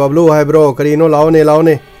laone, bablu hai bro, Krino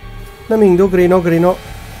laone. Naming do Krino.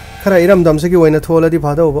 Kara iram dam sagi wena thola di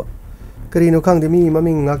phada oba. Krino khang di mi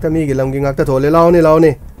maming ngakta mi gi lam gi ngakta thole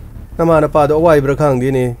laone. Namana pa do wai bra khang di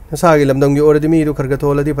ni. Sa gi lam dam gi ore di mi do kharga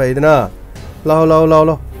thola di phaidana.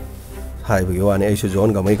 Lao. Hai bi wane ai su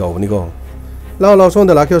zon ga mai ga ni go. Lao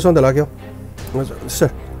sonda lakyo. Sir.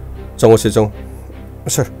 Jong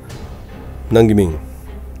Sir, nangi ming.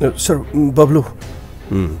 Sir, Bablu.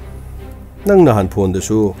 Nang nahan phone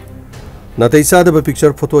dasu. Natay sada ba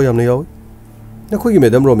picture photo yam na yaw. Na khoi gi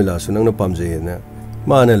madam Romila su nang na pamjay na.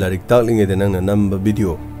 Maana larik takling de nang na number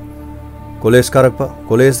video. College karakpa,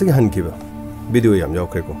 college gi han ki ba. Video yam yaw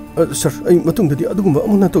kre ko. Sir, ai matung dadi adugumba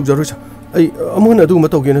amuna tok jaru sa. Ai amuna adugumba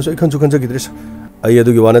tok gena so ai khanju khanja gidres. Ai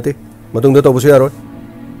adugi wanate. Matung da tok bu yaro.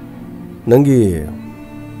 Nangi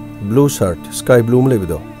blue shirt, sky blue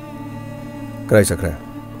lebido. Cry sacra.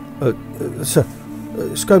 Sir,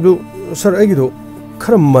 sky blue, sir, Agido,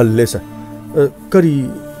 Karamal lesa. Curry.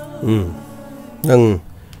 Nang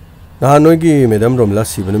Nanogi, Madame Rom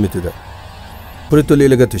last even limited. Put it to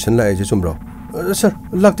legation like a sombro. Sir,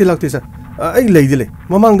 lucky, sir. I lady,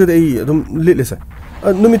 Mamang the day, little sir.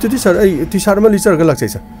 No me to this, sir, I tisharmally sir, galaxy,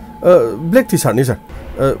 sir. Black tisarni, sir.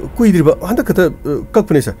 Quidriba, Handakata,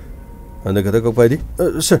 Cockney, sir. And the Kataka Padi,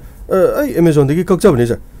 sir, I Amazon the cock job,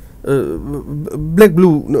 sir. Black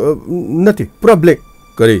blue, nutty, pro black,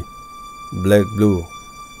 curry, black blue,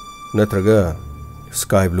 natraga,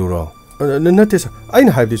 sky blue raw. Nutty, sir, I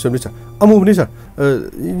have this, sir. I'm moving, sir.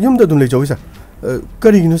 Yum the Dunley Joey, sir.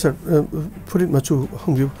 Curry, sir, put it machu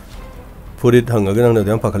hung you. Put it hung again on the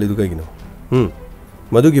Ampakali Gagino.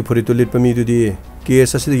 Madugi put it to lit me to the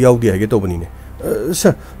KSS the Yaudi I get opening.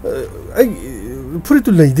 Sir, I put it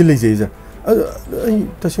to lady lazy. ꯑꯩ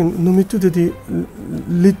ꯇꯁꯦꯡ ꯅꯨꯃꯤꯠꯇꯨꯗꯗꯤ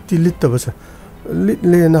ꯂꯤꯠꯇꯤ ꯂꯤꯠꯇꯕ ꯁꯥꯔ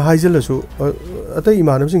ꯂꯤꯠꯂꯦꯅ ꯍꯥꯏꯖꯜꯂꯁꯨ ꯑꯇꯩ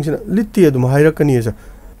ꯏꯃꯥꯟꯅꯕꯁꯤꯡꯁꯤꯅ ꯂꯤꯠꯇꯦ ꯑꯗꯨꯝ ꯍꯥꯏꯔꯛꯀꯅꯤ ꯁꯥꯔ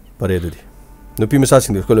ꯐꯔꯦ ꯑꯗꯨꯗꯤ ꯅꯨꯄꯤ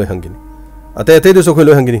ꯃꯆꯥꯁꯤꯡꯗꯨ ꯑꯩꯈꯣꯏ ꯂꯣꯏ ꯍꯪꯈꯤꯅꯤ ꯑꯇꯩꯗꯨꯁꯨ ꯑꯩꯈꯣꯏ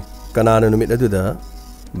ꯂꯣꯏ ꯍꯪꯈꯤꯅꯤ ꯀꯅꯥꯅ ꯅꯨꯃꯤꯠ ꯑꯗꯨꯗ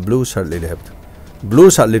ꯕ꯭ꯂꯨ ꯁꯥꯔꯠ ꯂꯤꯠꯂꯦ ꯍꯥꯏꯕꯗꯣ ꯕ꯭ꯂꯨ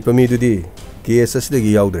ꯁꯥꯔꯠ ꯂꯤꯠꯄ ꯃꯤꯗꯨꯗꯤ ꯀꯦꯁ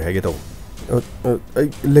ꯑꯁꯤꯗꯒꯤ ꯌꯥꯎꯗ꯭ꯔꯦ ꯍꯥꯏꯒꯦ ꯇꯧꯕ ꯑꯩ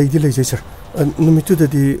ꯂꯩꯗꯤ ꯂꯩꯖꯩ ꯁꯥꯔ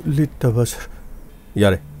ꯅꯨꯃꯤꯠꯇꯨꯗꯗꯤ ꯂꯤꯠꯇꯕ ꯁꯥꯔ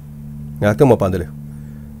ꯌꯥꯔꯦ ꯉꯥꯏꯍꯥꯛꯇꯪ ꯃꯄꯥꯟꯗ ꯂꯩꯌꯨ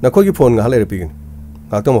ꯅꯈꯣꯏꯒꯤ ꯐꯣꯟ ꯉꯥꯏꯍꯥꯛ ꯂꯩꯔ ꯄꯤꯒꯅꯤ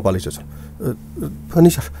ꯉꯥꯏꯍꯥꯛꯇꯪ ꯃꯄꯥꯟ ꯂꯩꯆꯣ ꯁꯥꯔ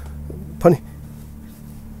ꯐꯅꯤ ꯁꯥꯔ ꯐꯅꯤ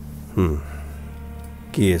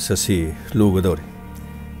ꯀꯦꯁ ꯑꯁꯤ ꯂꯨꯒꯗꯧꯔꯤ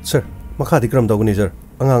ꯁꯥꯔ ꯃꯈꯥꯗꯤ ꯀꯔꯝ ꯇꯧꯒꯅꯤ ꯁꯥꯔ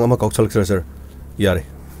ꯑꯉꯥꯡ ꯑꯃ ꯀꯧꯁꯜꯂꯛꯁꯤꯔ ꯁꯥꯔ ꯌꯥꯔꯦ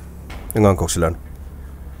ꯑꯉꯥꯡ ꯀꯧꯁꯤꯜꯂꯛꯑꯅꯨ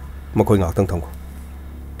ꯃꯈꯣꯏ ꯉꯥꯏꯍꯥꯛꯇꯪ ꯊꯝꯈꯣ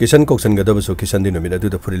ꯀꯤꯁꯟ ꯀꯧꯁꯟꯒꯗꯕꯁꯨ ꯀꯤꯁꯟꯗꯤ ꯅꯨꯃꯤꯠ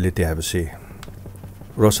ꯑꯗꯨꯗ ꯐꯨꯔꯤꯠ ꯂꯤꯠꯇꯦ ꯍꯥꯏꯕꯁꯤ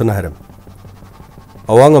ꯔꯣꯁꯟꯅ ꯍꯥꯏꯔꯝꯃꯤ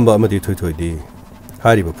ꯑꯋꯥꯡꯉꯝꯕ ꯑꯃꯗꯤ ꯊꯣꯏꯊꯣꯏꯗꯤ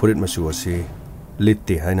ꯍꯥꯏꯔꯤꯕ ꯐꯨꯔꯤꯠ ꯃꯆꯨ ꯑꯁꯤ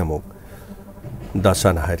ꯂꯤꯠꯇꯦ ꯍꯥꯏꯅ ꯑꯃꯨꯛ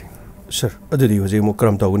ꯗꯥꯁꯥꯅ ꯍꯥꯏꯔꯤ ꯁꯥꯔ ꯑꯗꯨꯗꯤ ꯍꯧꯖꯤꯛ ꯑꯃꯨꯛ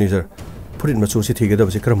ꯀꯔꯝ ꯇꯧꯒꯅꯤ ꯁꯥꯔ ꯐꯨꯔꯤꯠ ꯃꯆꯨꯁꯤ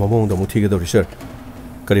ꯊꯤꯒꯗꯕꯁꯤ ꯀꯔꯝꯕ ꯃꯑꯣꯡꯗ ꯑꯃꯨꯛ ꯊꯤꯒꯗꯧꯔꯤ ꯁꯥꯔ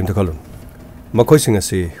ꯀꯔꯤꯝꯇ ꯈꯜꯂꯨꯅꯨ ꯃꯈꯣꯏꯁꯤꯡ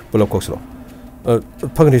ꯑꯁꯤ ꯄꯨꯂꯞ ꯀꯧꯁꯤꯜꯂꯛꯑꯣ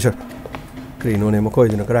ꯐꯒꯅꯤ ꯁꯥꯔ ꯀꯔꯤꯅꯣꯅꯦ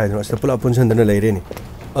ꯃꯈꯣꯏꯗꯨꯅ ꯀꯗꯥꯏꯗꯅꯣ ꯑꯁꯤꯗ ꯄꯨꯂꯞ ꯄꯨꯟꯁꯤꯟꯗꯅ ꯂꯩꯔꯦꯅꯤ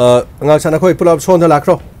ꯑꯉꯥꯡꯁꯥ ꯅꯈꯣꯏ ꯄꯨꯂꯞ ꯁꯣꯝꯗ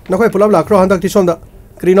ꯂꯥꯛꯈ꯭ꯔꯣ ꯅꯈꯣꯏ ꯄꯨꯂꯞ ꯂꯥꯛꯈ꯭ꯔꯣ ꯍꯟꯗꯛꯇꯤ ꯁꯣꯝꯗ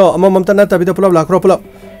ꯀꯔꯤꯅꯣ ꯑꯃꯃꯝꯇ ꯅꯠꯇꯕꯤꯗ ꯄꯨꯂꯞ ꯂꯥꯛꯈ꯭ꯔꯣ ꯄꯨꯂꯞ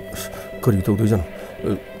ꯀꯔꯤ ꯇꯧꯗꯣꯏꯖꯥꯅꯣ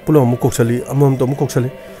ꯄꯨꯂꯞ ꯑꯃꯨꯛ ꯀꯧꯁꯜꯂꯤ ꯑꯃꯃꯝꯇ ꯑꯃꯨꯛ ꯀꯧꯁꯜꯂꯤ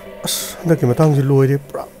ꯑꯁ ꯍꯟꯗꯛꯀꯤ ꯃꯇꯥꯡꯁꯤ ꯂꯣꯏꯔꯦ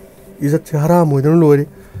ꯄꯨꯔꯥ ꯏꯖꯠꯁꯦ ꯍꯔꯥꯝ ꯑꯣꯏꯗꯅ ꯂꯣꯏꯔꯦ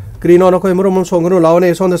ꯀꯔꯤꯅꯣ ꯅꯈꯣꯏ ꯃꯔꯨꯝ ꯑꯃ ꯁꯣꯡꯒꯅꯨ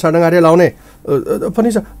ꯂꯥꯎꯅꯦ ꯁꯣꯝꯗ ꯁꯥꯔꯅ ꯉꯥꯏꯔꯦ ꯂꯥꯎꯅꯦ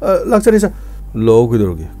ꯐꯅꯤ ꯁꯥꯔ ꯂꯥꯛꯆꯔꯤ ꯁꯥꯔ ꯂꯥꯛꯑꯣ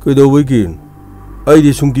ꯀꯩꯗꯧꯔꯒꯦ ꯀꯩꯗꯧꯕꯩ ꯀꯤꯔꯤꯅꯣ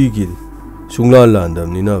ꯑꯩꯗꯤ ꯁꯨꯡꯀꯤ ꯀꯤꯗꯦ ꯁꯨꯡꯂꯥꯟ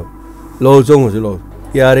ꯂꯥꯟꯗꯕꯅꯤꯅ ꯂꯥꯛꯑꯣ ꯆꯪꯉꯨꯁꯤ ꯂꯥꯛꯑꯣ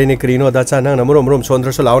ꯌꯥꯔꯦꯅꯦ ꯀꯔꯤꯅꯣ ꯗꯥꯆꯥ ꯅꯪꯅ ꯃꯔꯨꯝ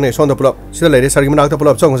ꯁꯣꯟꯗ꯭ꯔꯁꯨ ꯂꯥꯎꯅꯦ ꯁꯣꯝꯗ ꯄꯨꯂꯞ ꯁꯤꯗ ꯂꯩꯔꯦ ꯁꯥꯔꯒꯤ ꯃꯅꯥꯛꯇ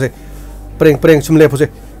ꯄꯨꯂꯞ ꯆꯪꯉꯨꯁꯦ ꯄꯔꯦꯡ ꯁꯨꯝ ꯂꯦꯞꯄꯨꯁꯦ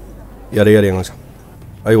ꯌꯥꯔꯦ ꯑꯉꯥꯡꯁꯥ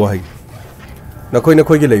ꯑꯩ ꯋꯥꯍꯩ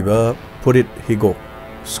ꯅꯈꯣꯏꯒꯤ ꯂꯩꯕ ꯐꯨꯔꯤꯠ ꯍꯤꯒꯣꯛ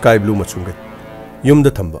ꯁ꯭ꯀꯥꯏ ꯕ꯭ꯂꯨ ꯃꯆꯨꯒꯩ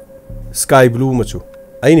ꯌꯨꯝꯗ ꯊꯝꯕ ꯁ꯭ꯀꯥꯏ ꯕ꯭ꯂꯨ ꯃꯆꯨ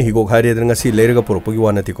ꯑꯩꯅ ꯍꯤꯒꯣꯛ ꯍꯥꯏꯔꯦꯗꯅ ꯉꯁꯤ ꯂꯩꯔꯒ ꯄꯨꯔꯛꯄꯒꯤ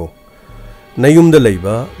ꯋꯥ ꯅꯠꯇꯦꯀꯣ ꯅꯌꯨꯝꯗ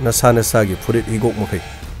ꯂꯩꯕ ꯅꯁꯥꯒꯤ ꯐꯨꯔꯤꯠ ꯍꯤꯒꯣꯛ ꯃꯈꯩ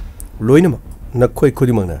ꯂꯣꯏꯅꯃꯛ ꯅꯈꯣꯏ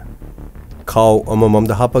ꯈꯨꯗꯤꯡꯃꯛꯅ ꯈꯥꯎ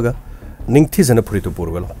ꯑꯃꯃꯝꯗ ꯍꯥꯞꯄꯒ ꯅꯤꯡꯊꯤꯖꯅ ꯐꯨꯔꯤꯠꯇꯨ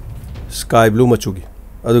ꯄꯨꯔꯒ ꯂꯥꯛꯑꯣ ꯁ꯭ꯀꯥꯏ ꯕ꯭ꯂꯨ ꯃꯆꯨꯒꯤ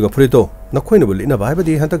ꯑꯗꯨꯒ ꯐꯨꯔꯤꯠꯇꯣ ꯅꯈꯣꯏꯅꯕꯨ ꯂꯤꯠꯅꯕ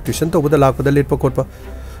ꯍꯥꯏꯕꯗꯤ ꯍꯟꯗꯛ ꯇ꯭ꯌꯨꯁꯟ ꯇꯧꯕꯗ ꯂꯥꯛꯄꯗ ꯂꯤꯠꯄ ꯈꯣꯠꯄ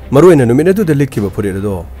ꯃꯔꯨꯑꯣꯏꯅ ꯅꯨꯃꯤꯠ ꯑꯗꯨꯗ ꯂꯤꯠꯈꯤꯕ ꯐꯨꯔꯤꯠ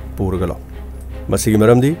ꯑꯗꯣ ꯄꯨꯔꯒ ꯂꯥꯛꯑꯣ ꯃꯁꯤꯒꯤ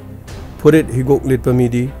ꯃꯔꯝꯗꯤ ꯐꯨꯔꯤꯠ ꯍꯤꯒꯣꯛ ꯂꯤꯠꯄ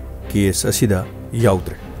ꯃꯤꯗꯤ ꯀꯦꯁ ꯑꯁꯤꯗ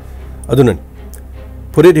ꯌꯥꯎꯗ꯭ꯔꯦ ꯑꯗꯨꯅꯅꯤ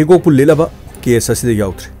ꯐꯨꯔꯤꯠ ꯍꯤꯒꯣꯛꯄꯨ ꯂꯤꯠꯂꯕ ꯀꯦꯁ ꯑꯁꯤꯗ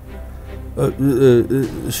ꯌꯥꯎꯗ꯭ꯔꯦ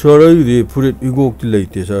ꯁꯥꯔ ꯑꯩꯒꯤꯗꯤ ꯐꯨꯔꯤꯠ ꯍꯤꯒꯣꯛꯇꯤ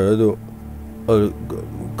ꯂꯩꯇꯦ ꯁꯥꯔ ꯑꯗꯣ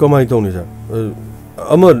ꯀꯃꯥꯏꯅ ꯇꯧꯅꯤ ꯁꯥꯔ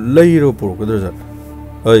ꯑꯃ ꯂꯩꯔꯒ ꯄꯨꯔꯛꯀꯗ꯭ꯔꯥ ꯁꯥꯔ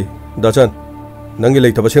ꯑꯩ ꯗꯥꯆꯥꯟ ꯅꯪꯒꯤ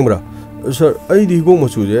ꯂꯩꯇꯕ ꯑꯁꯦꯡꯕ꯭ꯔꯥ ꯁꯥꯔ ꯑꯩꯗꯤ ꯍꯤꯒꯣꯛ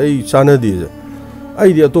ꯃꯆꯨꯁꯦ ꯑꯩ ꯆꯥꯟꯅꯗꯦ ꯁꯥꯔ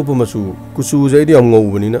ꯑꯩꯗꯤ ꯑꯇꯣꯞꯄ ꯃꯆꯨ ꯀꯨꯆꯨꯁꯦ ꯑꯩꯗꯤ ꯌꯥꯝ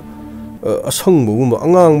ꯉꯧꯕꯅꯤꯅ ꯑꯁꯪꯕꯒꯨꯝꯕ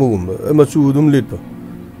ꯑꯉꯥꯡꯕꯒꯨꯝꯕ ꯃꯆꯨ ꯑꯗꯨꯝ ꯂꯤꯠꯄ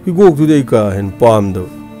ꯍꯤꯒꯣꯛꯇꯨꯗꯤ ꯑꯩ ꯀꯥ ꯍꯦꯟꯅ ꯄꯥꯝꯗꯕ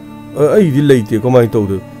ꯑꯩꯗꯤ ꯂꯩꯇꯦ ꯀꯃꯥꯏꯅ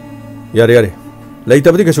ꯇꯧꯗꯣꯏꯕ ꯌꯥꯔꯦ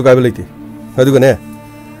ꯂꯩꯇꯕꯗꯤ ꯀꯩꯁꯨ ꯀꯥꯏꯕ ꯂꯩꯇꯦ ꯑꯗꯨꯒꯅꯦ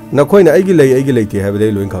ꯅꯈꯣꯏꯅ ꯑꯩꯒꯤ ꯂꯩꯇꯦ ꯍꯥꯏꯕꯗꯤ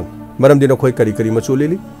ꯑꯩ ꯂꯣꯏꯅ ꯈꯪꯉꯤ ꯃꯔꯝꯗꯤ ꯅꯈꯣꯏ ꯀꯔꯤ ꯃꯆꯨ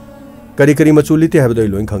ꯂꯤꯠꯂꯤ ꯀꯔꯤ ꯃꯆꯨ ꯂꯤꯠꯇꯦ ꯍꯥꯏꯕꯗꯣ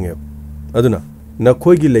ꯑꯩ ꯂꯣꯏꯅ ꯈꯪꯉꯦꯕ ꯑꯗꯨꯅ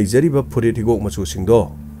ꯅꯈꯣꯏꯒꯤ ꯂꯩꯖꯔꯤꯕ ꯐꯨꯔꯤꯠ ꯍꯤꯒꯣꯛ ꯃꯆꯨꯁꯤꯡꯗꯣ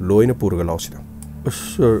ꯂꯣꯏꯅ ꯄꯨꯔꯒ ꯂꯥꯛꯑꯣ ꯁꯤꯗ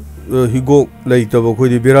ꯁꯥꯔ ꯍꯤꯒꯣꯛ ꯂꯩꯇꯕ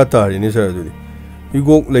ꯑꯩꯈꯣꯏꯗꯤ ꯕꯦꯔꯥ ꯇꯥꯔꯤꯅꯦ ꯁꯥꯔ ꯑꯗꯨꯗꯤ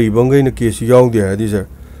ꯍꯤꯒꯣꯛ ꯂꯩꯕꯈꯩꯅ ꯀꯦꯁꯁꯤ ꯌꯥꯎꯗꯦ ꯍꯥꯏꯔꯗꯤ ꯁꯥꯔ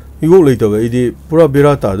ꯍꯤꯒꯣꯛ ꯂꯩꯇꯕ ꯑꯩꯗꯤ ꯄꯨꯔꯥ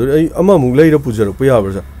ꯕꯦꯔꯥ ꯇꯥꯗꯣꯏꯅꯤ ꯑꯩ ꯑꯃꯃꯨꯛ ꯂꯩꯔ ꯄꯨꯖꯔꯛꯄ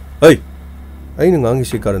ꯌꯥꯕ꯭ꯔꯥ ꯁꯥꯔ ꯑꯩꯅ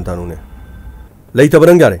ꯉꯥꯡꯉꯤꯁꯤ ꯀꯥꯔꯟ ꯇꯥꯅꯨꯅꯦ ꯂꯩꯇꯕ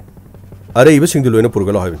ꯅꯪ ꯌꯥꯔꯦ ꯑꯔꯩꯕꯁꯤꯡꯗꯨ ꯂꯣꯏꯅ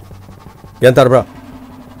ꯄꯨꯔꯒ ꯂꯥꯛꯑꯣ ꯍꯥꯏꯕꯅꯤ ꯒ꯭ꯌꯥꯟ ꯇꯥꯔꯕ꯭ꯔꯥ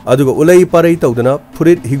ꯑꯗꯨꯒ ꯎꯂꯩ ꯄꯥꯔꯩ ꯇꯧꯗꯅ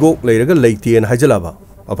ꯐꯨꯔꯤꯠ ꯍꯤꯒꯣꯛ ꯂꯩꯔꯒ ꯂꯩꯇꯦꯅ ꯍꯥꯏꯖꯜꯂꯛꯑꯕ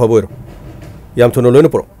ꯑꯐꯕ ꯑꯣꯏꯔꯣ ꯌꯥꯝ ꯊꯨꯅ ꯂꯣꯏꯅ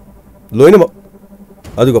ꯄꯨꯔꯛꯑꯣ ꯂꯣꯏꯅꯃꯛ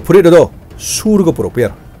ꯑꯗꯨꯒ ꯐꯨꯔꯤꯠ ꯑꯗꯣ ꯁꯨꯔꯒ ꯄꯨꯔꯛꯄ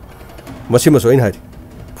ꯌꯥꯔꯣꯏ ꯃꯁꯤꯃꯁꯨ ꯑꯩꯅ ꯍꯥꯏꯔꯤ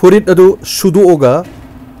ꯐꯨꯔꯤꯠ ꯑꯗꯨ ꯁꯨꯗꯣꯛꯑꯒ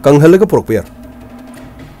ꯀꯪꯍꯜꯂꯒ ꯄꯨꯔꯛꯄ ꯌꯥꯔꯣꯏ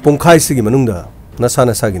ꯄꯨꯡꯈꯥꯏꯁꯤꯒꯤ ꯃꯅꯨꯡꯗ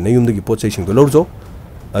ꯅꯁꯥꯒꯤ ꯅꯌꯨꯝꯗꯒꯤ ꯄꯣꯠ ꯆꯩꯁꯤꯡꯗꯣ ꯂꯧꯔꯨꯆꯣ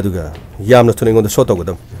ꯑꯗꯨꯒ ꯌꯥꯝꯅ ꯊꯨꯅ ꯑꯩꯉꯣꯟꯗ ꯁꯣ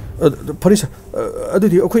ꯇꯧꯒꯗꯕꯅꯤ ꯐꯔꯦ ꯁꯥꯔ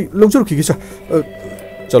ꯑꯗꯨꯗꯤ ꯑꯩꯈꯣꯏ ꯂꯧꯖꯔꯨꯈꯤꯒꯦ ꯁꯥꯔ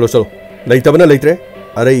ꯆꯠꯂꯣ ꯂꯩꯇꯕꯅ ꯂꯩꯇ꯭ꯔꯦ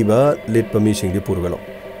ꯑꯔꯩꯕ ꯂꯤꯠꯄ ꯃꯤꯁꯤꯡꯗꯤ ꯄꯨꯔꯒ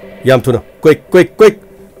ꯂꯥꯛꯑꯣ ꯌꯥꯝ ꯊꯨꯅ ꯀ꯭ꯋꯤꯛ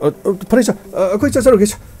ꯐꯔꯦ ꯁꯥꯔ ꯑꯩꯈꯣꯏ ꯆꯠꯆꯔꯨꯒꯦ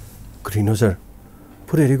ꯁꯥꯔ ꯀꯔꯤꯅꯣ ꯁꯥꯔ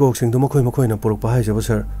ꯐꯨꯔꯤꯠ ꯍꯤꯒꯣꯛꯁꯤꯡꯗꯨ ꯃꯈꯣꯏꯅ ꯄꯨꯔꯛꯄ ꯍꯥꯏꯖꯕ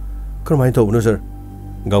ꯁꯥꯔ ꯀꯔꯝꯍꯥꯏꯅ ꯇꯧꯕꯅꯣ ꯁꯥꯔ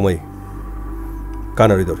ꯒꯥꯎꯃꯩ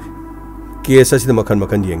ꯀꯥꯟꯅꯔꯣꯏꯗꯧꯔꯤ ꯀꯦꯁ ꯑꯁꯤꯗ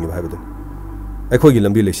ꯃꯈꯟ ꯌꯦꯡꯉꯤꯕ ꯍꯥꯏꯕꯗꯨꯅꯤ ꯑꯩꯈꯣꯏꯒꯤ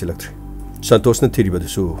ꯂꯝꯕꯤ ꯂꯩꯁꯤꯜꯂꯛꯇ꯭ꯔꯦ ꯁꯟꯇꯣꯁꯅ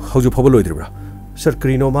ꯊꯤꯔꯤꯕꯗꯨꯁꯨ ꯍꯧꯖꯤꯛ ꯐꯥꯎꯕ ꯂꯣꯏꯗ꯭ꯔꯤꯕ꯭ꯔꯥ ꯁꯥꯔ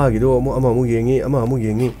ꯀꯔꯤꯅꯣ ꯃꯥꯒꯤꯗꯣ ꯑꯃꯃꯨꯛ ꯌꯦꯡꯉꯤ ꯑꯃꯃꯨꯛ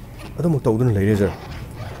ꯌꯦꯡꯉꯤ ꯑꯗꯨꯃꯛ ꯇꯧꯗꯨꯅ ꯂꯩꯔꯦ ꯁꯥꯔ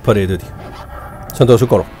ꯐꯔꯦ ꯑꯗꯨꯗꯤ ꯁꯟꯇꯣꯁꯁꯨ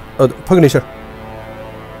ꯀꯧꯔꯣ ꯐꯒꯅꯤ ꯁꯥꯔ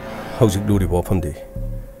ꯍꯧꯖꯤꯛ ꯂꯨꯔꯤꯕ ꯋꯥꯐꯝꯗꯤ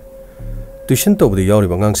ꯇ꯭ꯌꯨꯁꯟ ꯇꯧꯕꯗ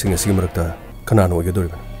ꯌꯥꯎꯔꯤꯕ ꯑꯉꯥꯡꯁꯤꯡ ꯑꯁꯤꯒꯤ ꯃꯔꯛꯇ ꯀꯅꯥꯅ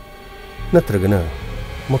ꯑꯣꯏꯒꯗꯧꯔꯤꯕꯅꯣ ꯅꯠꯇ꯭ꯔꯒꯅ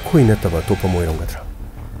ꯃꯈꯣꯏ ꯅꯠꯇꯕ ꯑꯇꯣꯞꯄ ꯑꯃ ꯑꯣꯏꯔꯝꯒꯗ꯭ꯔꯥ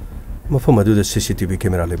ꯃꯐꯝ ꯑꯗꯨꯗ CCTV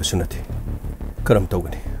ꯀꯦꯃꯦꯔꯥ ꯂꯩꯕꯁꯨ ꯅꯠꯇꯦ ꯀꯔꯝ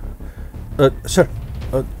ꯇꯧꯒꯅꯤ ꯁꯥꯔ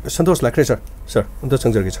ꯁꯟꯇꯣꯁ ꯂꯥꯛꯈ꯭ꯔꯦ ꯁꯥꯔ ꯑꯝꯇ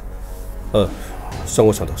ꯆꯪꯖꯔꯒꯦ ꯁꯥꯔ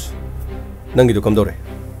ꯆꯪꯉꯣ ꯁꯟꯇꯣꯁ ꯅꯪꯒꯤꯗꯣ ꯀꯝꯗꯧꯔꯦ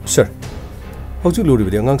ꯁꯥꯔ ꯍꯧꯖꯤꯛ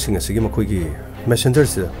ꯂꯨꯔꯤꯕꯗꯤ ꯑꯉꯥꯡꯁꯤꯡ ꯑꯁꯤꯒꯤ ꯃꯈꯣꯏꯒꯤ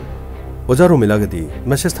ꯃꯦꯁꯦꯟꯖꯔꯁꯤꯗ ꯑꯣꯖꯥ ꯔꯣꯃꯤꯂꯥꯒꯗꯤ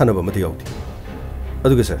ꯃꯦꯁꯦꯖ ꯊꯥꯅꯕ ꯑꯃꯠꯇ ꯌꯥꯎꯗꯦ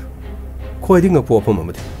ꯑꯗꯨꯒ ꯁꯥꯔ ꯈ꯭ꯋꯥꯏꯗꯒꯤ ꯉꯛꯄ ꯋꯥꯐꯝ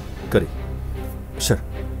ꯑꯃꯗꯤ ꯀꯔꯤ ꯁꯥꯔ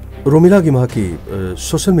रोमिला की माँ की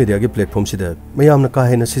सोशल मीडिया के प्लेटफॉर्म से मैं का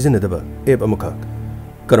है सिजनदब एप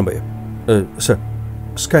करम एप सर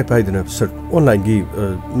स्काइप है सर ऑनलाइन की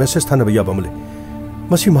मेसेज थानब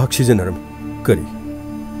याबले सिजनरम करी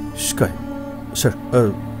स्काइप सर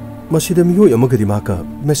मियोदी का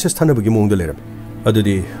मेसेज थानब की मौद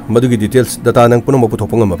लेरम मधुगी डिटेल्स डाटा नंग पुनः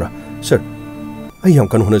पुथोपंगमब्रा सर आई हम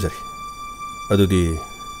कन होनजरी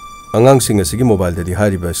अगांग मोबाइल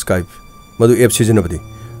दे स्काइप मधु एप सिजनबदी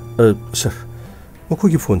सर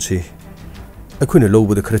मखोई फोन से अखोइना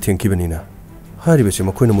लौबद खरा थेंखिबनीना हारिबसे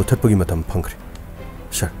मखोइना मुथत्पगी मतम फंग्रे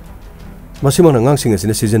सर मसिमन अगांग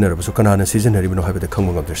सिजनरबसु कनाना सिजनरिबनो हाइबदे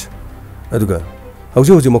खंगब ngамदे सर अदुगा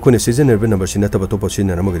हौजि हौजि मखोइना सिजनरबे नंबर सिना तब तो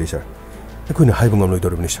सिजनरमगदि sir अखोइना HYBE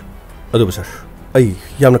ngамलोइदोरबनि sir अदुबा sir I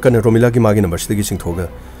यामना कन रोमिला की मागी नंबर सिदगी सिंथोगा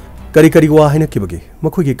करी करी वा हाइना किबगी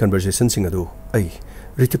मखोइगी कन्वर्सेशन सिंग अदु आई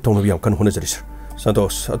रिटिप तौनबि याम कन होनजरि सर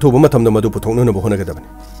संतोष अथुब मतमद मधु पुथोनब होनगदबनि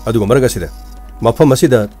अदुगा मरगसिदा मफम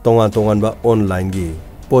असिदा तोंगान तोंगानबा ऑनलाइन की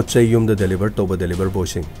पोचे युमद डिलीवर तोब डिलीवर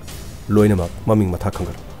बॉयसिंग लोइनमक ममिंग मथा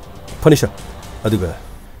खंगर फनिशा अदुगा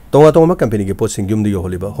तोंगा तोंगा कंपनी की पोचिंग युमद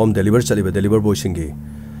योहलिबा होम डिलीवर चलिबा डिलीवर बॉयसिंग की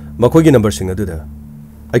मखोइगी नंबर सिंग अदुदा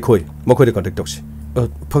आइखोइ मखोइदे कांटेक्ट तोक्सि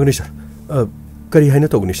फगनि सर करी हाइना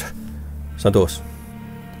तोगनि सर संतोष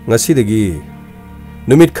ngasiदगी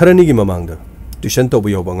नुमित खरनी की ममांगदा ट्यूशन तब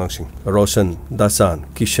यौबांगांसिंग रोशन दासान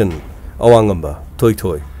किशन अवांगंबा थोई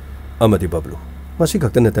थोई अमदी बबलू मसी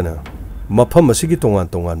खक्त नतना मफम मसीगी तोंगान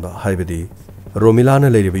तोंगानबा हाइबदी रोमिलाना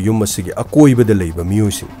लेरिबा युम मसीगी अकोइबदा लेबा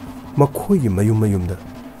मियोसिंग मखोइगी मयुम मयुमदा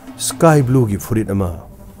स्काई ब्लू की फुरिट अमा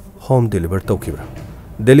होम डिलीवर तौखिब्रा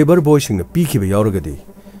डिलीवर बॉयसिंग पीखिबा यावरगदी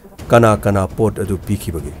कना कना पोट अदु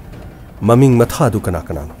पीखिबगी ममिंग मथा अदु कना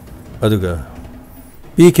कनानो अदुगा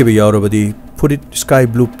पीखिबा यावरबदी फुरिट स्काई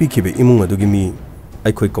ब्लू पीखिबा इमुंग अदुगी मी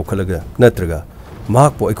आइखोइ कौखलगा नत्रगा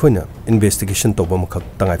महाकपो आइखोइना इन्वेस्टिगेशन तौबा मखक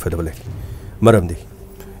तंगाइ फदबा लेरि मरमदि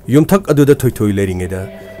युमथक अदुदा थोइ थोइ लेरिङेदा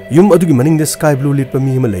युम अदुगी मनिंगदा स्काई ब्लू लिटपा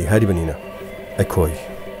मी अमा लेइ हारिबनिना आइखोइ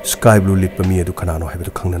स्काई ब्लू लिटपा मी अदु खनानो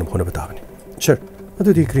हाइबदु खंगनम होनबा ताबनि सर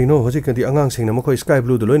अदुदी क्रिनो होजिकदि अंगांग सिंगना मखोइ स्काई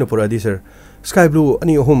ब्लू दु लोइना पुरादि सर स्काई ब्लू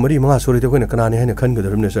अनि अहोम मरि मंगा सोरिदे कोइना कनाने हाइना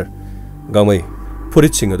खनगदरमने सर गामै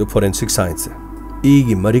फुरिट सिंग अदु फोरेंसिक साइंस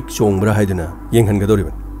इगी मरिक चोंगब्रा हाइदना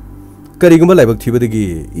येंहनगदोरिबन करिगुंबा लाइबक थिबदगी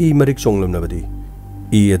इ मरिक चोंगलमनबदी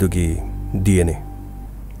इ अदुगी डीएनए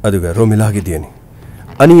अदुगा रोमिलागी डीएनए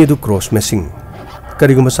अनि अदु क्रॉस मैचिंग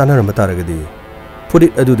करिगुंबा सानारम तारगदी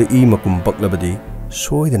फुरिट अदुदे इ मकुम पक्लबदी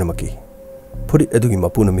सोइदनमकी फुरिट अदुगी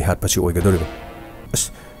मपुना मिहात पछि ओइगदोरिबन अस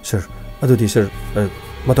सर अदुदी सर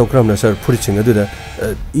मतौ क्रमना सर फुरिट सिंग अदुदा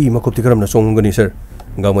इ मकुपति क्रमना चोंगगनी सर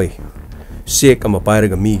गामै सेक अमा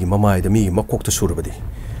पायरगा मीगी ममाइदा मीगी मकोक्ता सुरबदी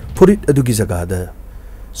फुरिट अदुगी जगादा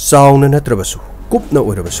साउना नत्रबसु कुपना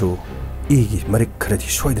ओइरबसु इगी मरिक खरदि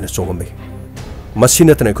सोइदना चोंगम्बे मसी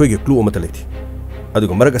नतना अखोइगी क्लू अमता लेथि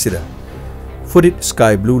अदुगा मरगसिदा फुरिट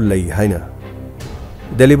स्काई ब्लू लई हाइना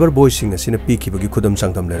डिलीवर बॉयसिंग असिना पीखिबगी खुदम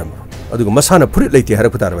सांगदम लेरम अदुगा मसाना फुरिट लेथि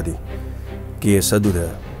हरक तारबदी केस अदुदा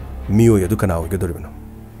मियोय अदु कना ओइगदोरिबनो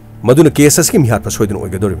मदुना केस असकी मिहात सोइदना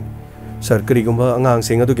ओइगदोरिबनो सर करिगुंबा अंगांग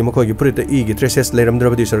सिंग अदुगी मखोइगी फुरिट इगी ट्रेसेस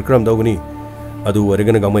लेरमद्रबदी सर क्रम दौगनी अदु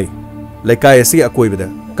वरगना गामै लेकाय असि अकोइबदा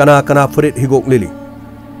कना कना फुरिट हिगोक लिली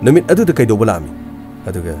नमित अदुदा कैदोबलामी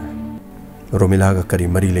अदुगा रोमिलागा करी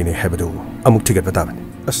मरी लेने हैबदु अमुक थिगत बताबनी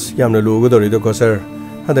अस यामना लोगदोरिदो को सर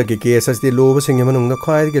हदकी केस असदि लोब सिंग मनुंगदा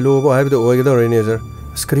खायदि लोब हैबदु ओइगदोरिने सर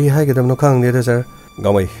स्क्री हाइगदमनो खांगदेदा सर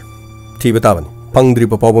गामै थी बताबनी फंगद्रि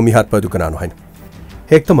पपाव मी हात पदु कनानो हाइन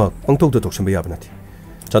हेक्तमा पंगतोक तोक्सम याबनाथि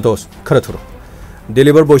संतोष खरा थुरो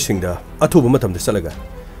डिलीवर बॉयसिंग दा अथुब मतम चलगा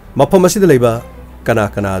मफम असिदा लेबा कना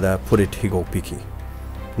कनादा फुरिट हिगोक पीखी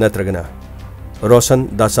नत्रगना रोशन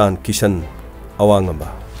दासान किशन अवांगंबा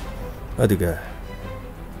अदुगा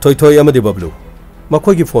थोइ थोइ अमदि बबलू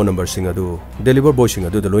मखोइगी फोन नंबर सिंग अदु डिलीवर बॉयसिंग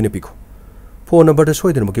अदु लोइना पिखो फोन नंबर दा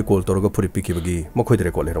सोइदनमकी कॉल तोरगा फुरिट पीखिबगी मखोइदे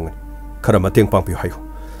रेकॉर्ड लेरंगन खरा मतेंग पांगपियो हायो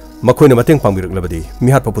मखोइना मतेंग पांगबिरकलबदी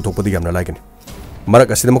मिहात पपुथोकपदी यामना लाइगनि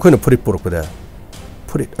मरक असिदा मखोइना फुरिट पुरकपदा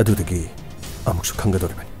फुरिट अदुदगी अमुकसु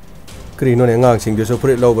खंगदोरिबनि करिनोने अंगांसिंगदसु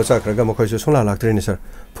फुरिट लौबा चाख्रगा मखोइसु सोंला लाक्तरेनि सर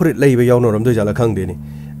फुरिट लैबा यावनोरमदो जाला खंगदेनि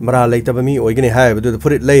मरा लैतबा मी ओइगनि हायबदु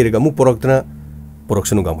फुरिट लैरगा मु पोरक्तना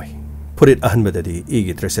पोरक्सनु गामै फुरिट अहनबददी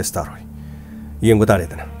इगी ट्रेसेस तारोय येंगबा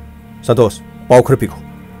तारेदना संतोष पाव खर पिखो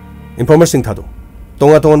इन्फॉर्मेशन थादो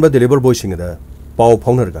तोंगा तोंगनबा डिलीवर बॉयसिंगदा पाव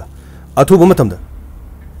फाउनरगा अथुबा मतमदा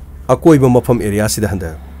अकोइबा मफम एरिया सिदा हंदा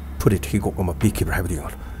फुरिट हिगोक अमा पीखिब्रा हायबदि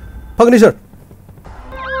यंगल फगनि sir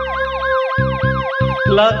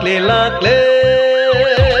Lakle lakle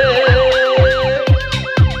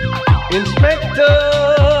Inspector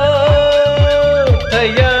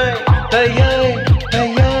Tayai Tayai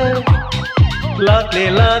Tayai Lakle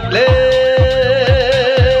lakle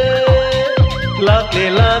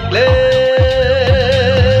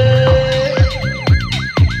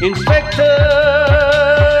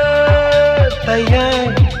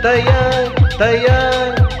Tayai,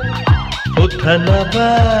 Tayai, Uthanaba.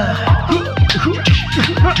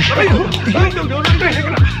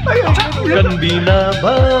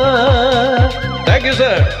 Kanbinaba. Thank you,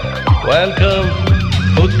 sir. Welcome.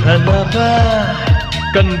 Uthanaba.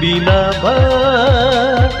 Kanbinaba.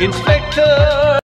 Inspector.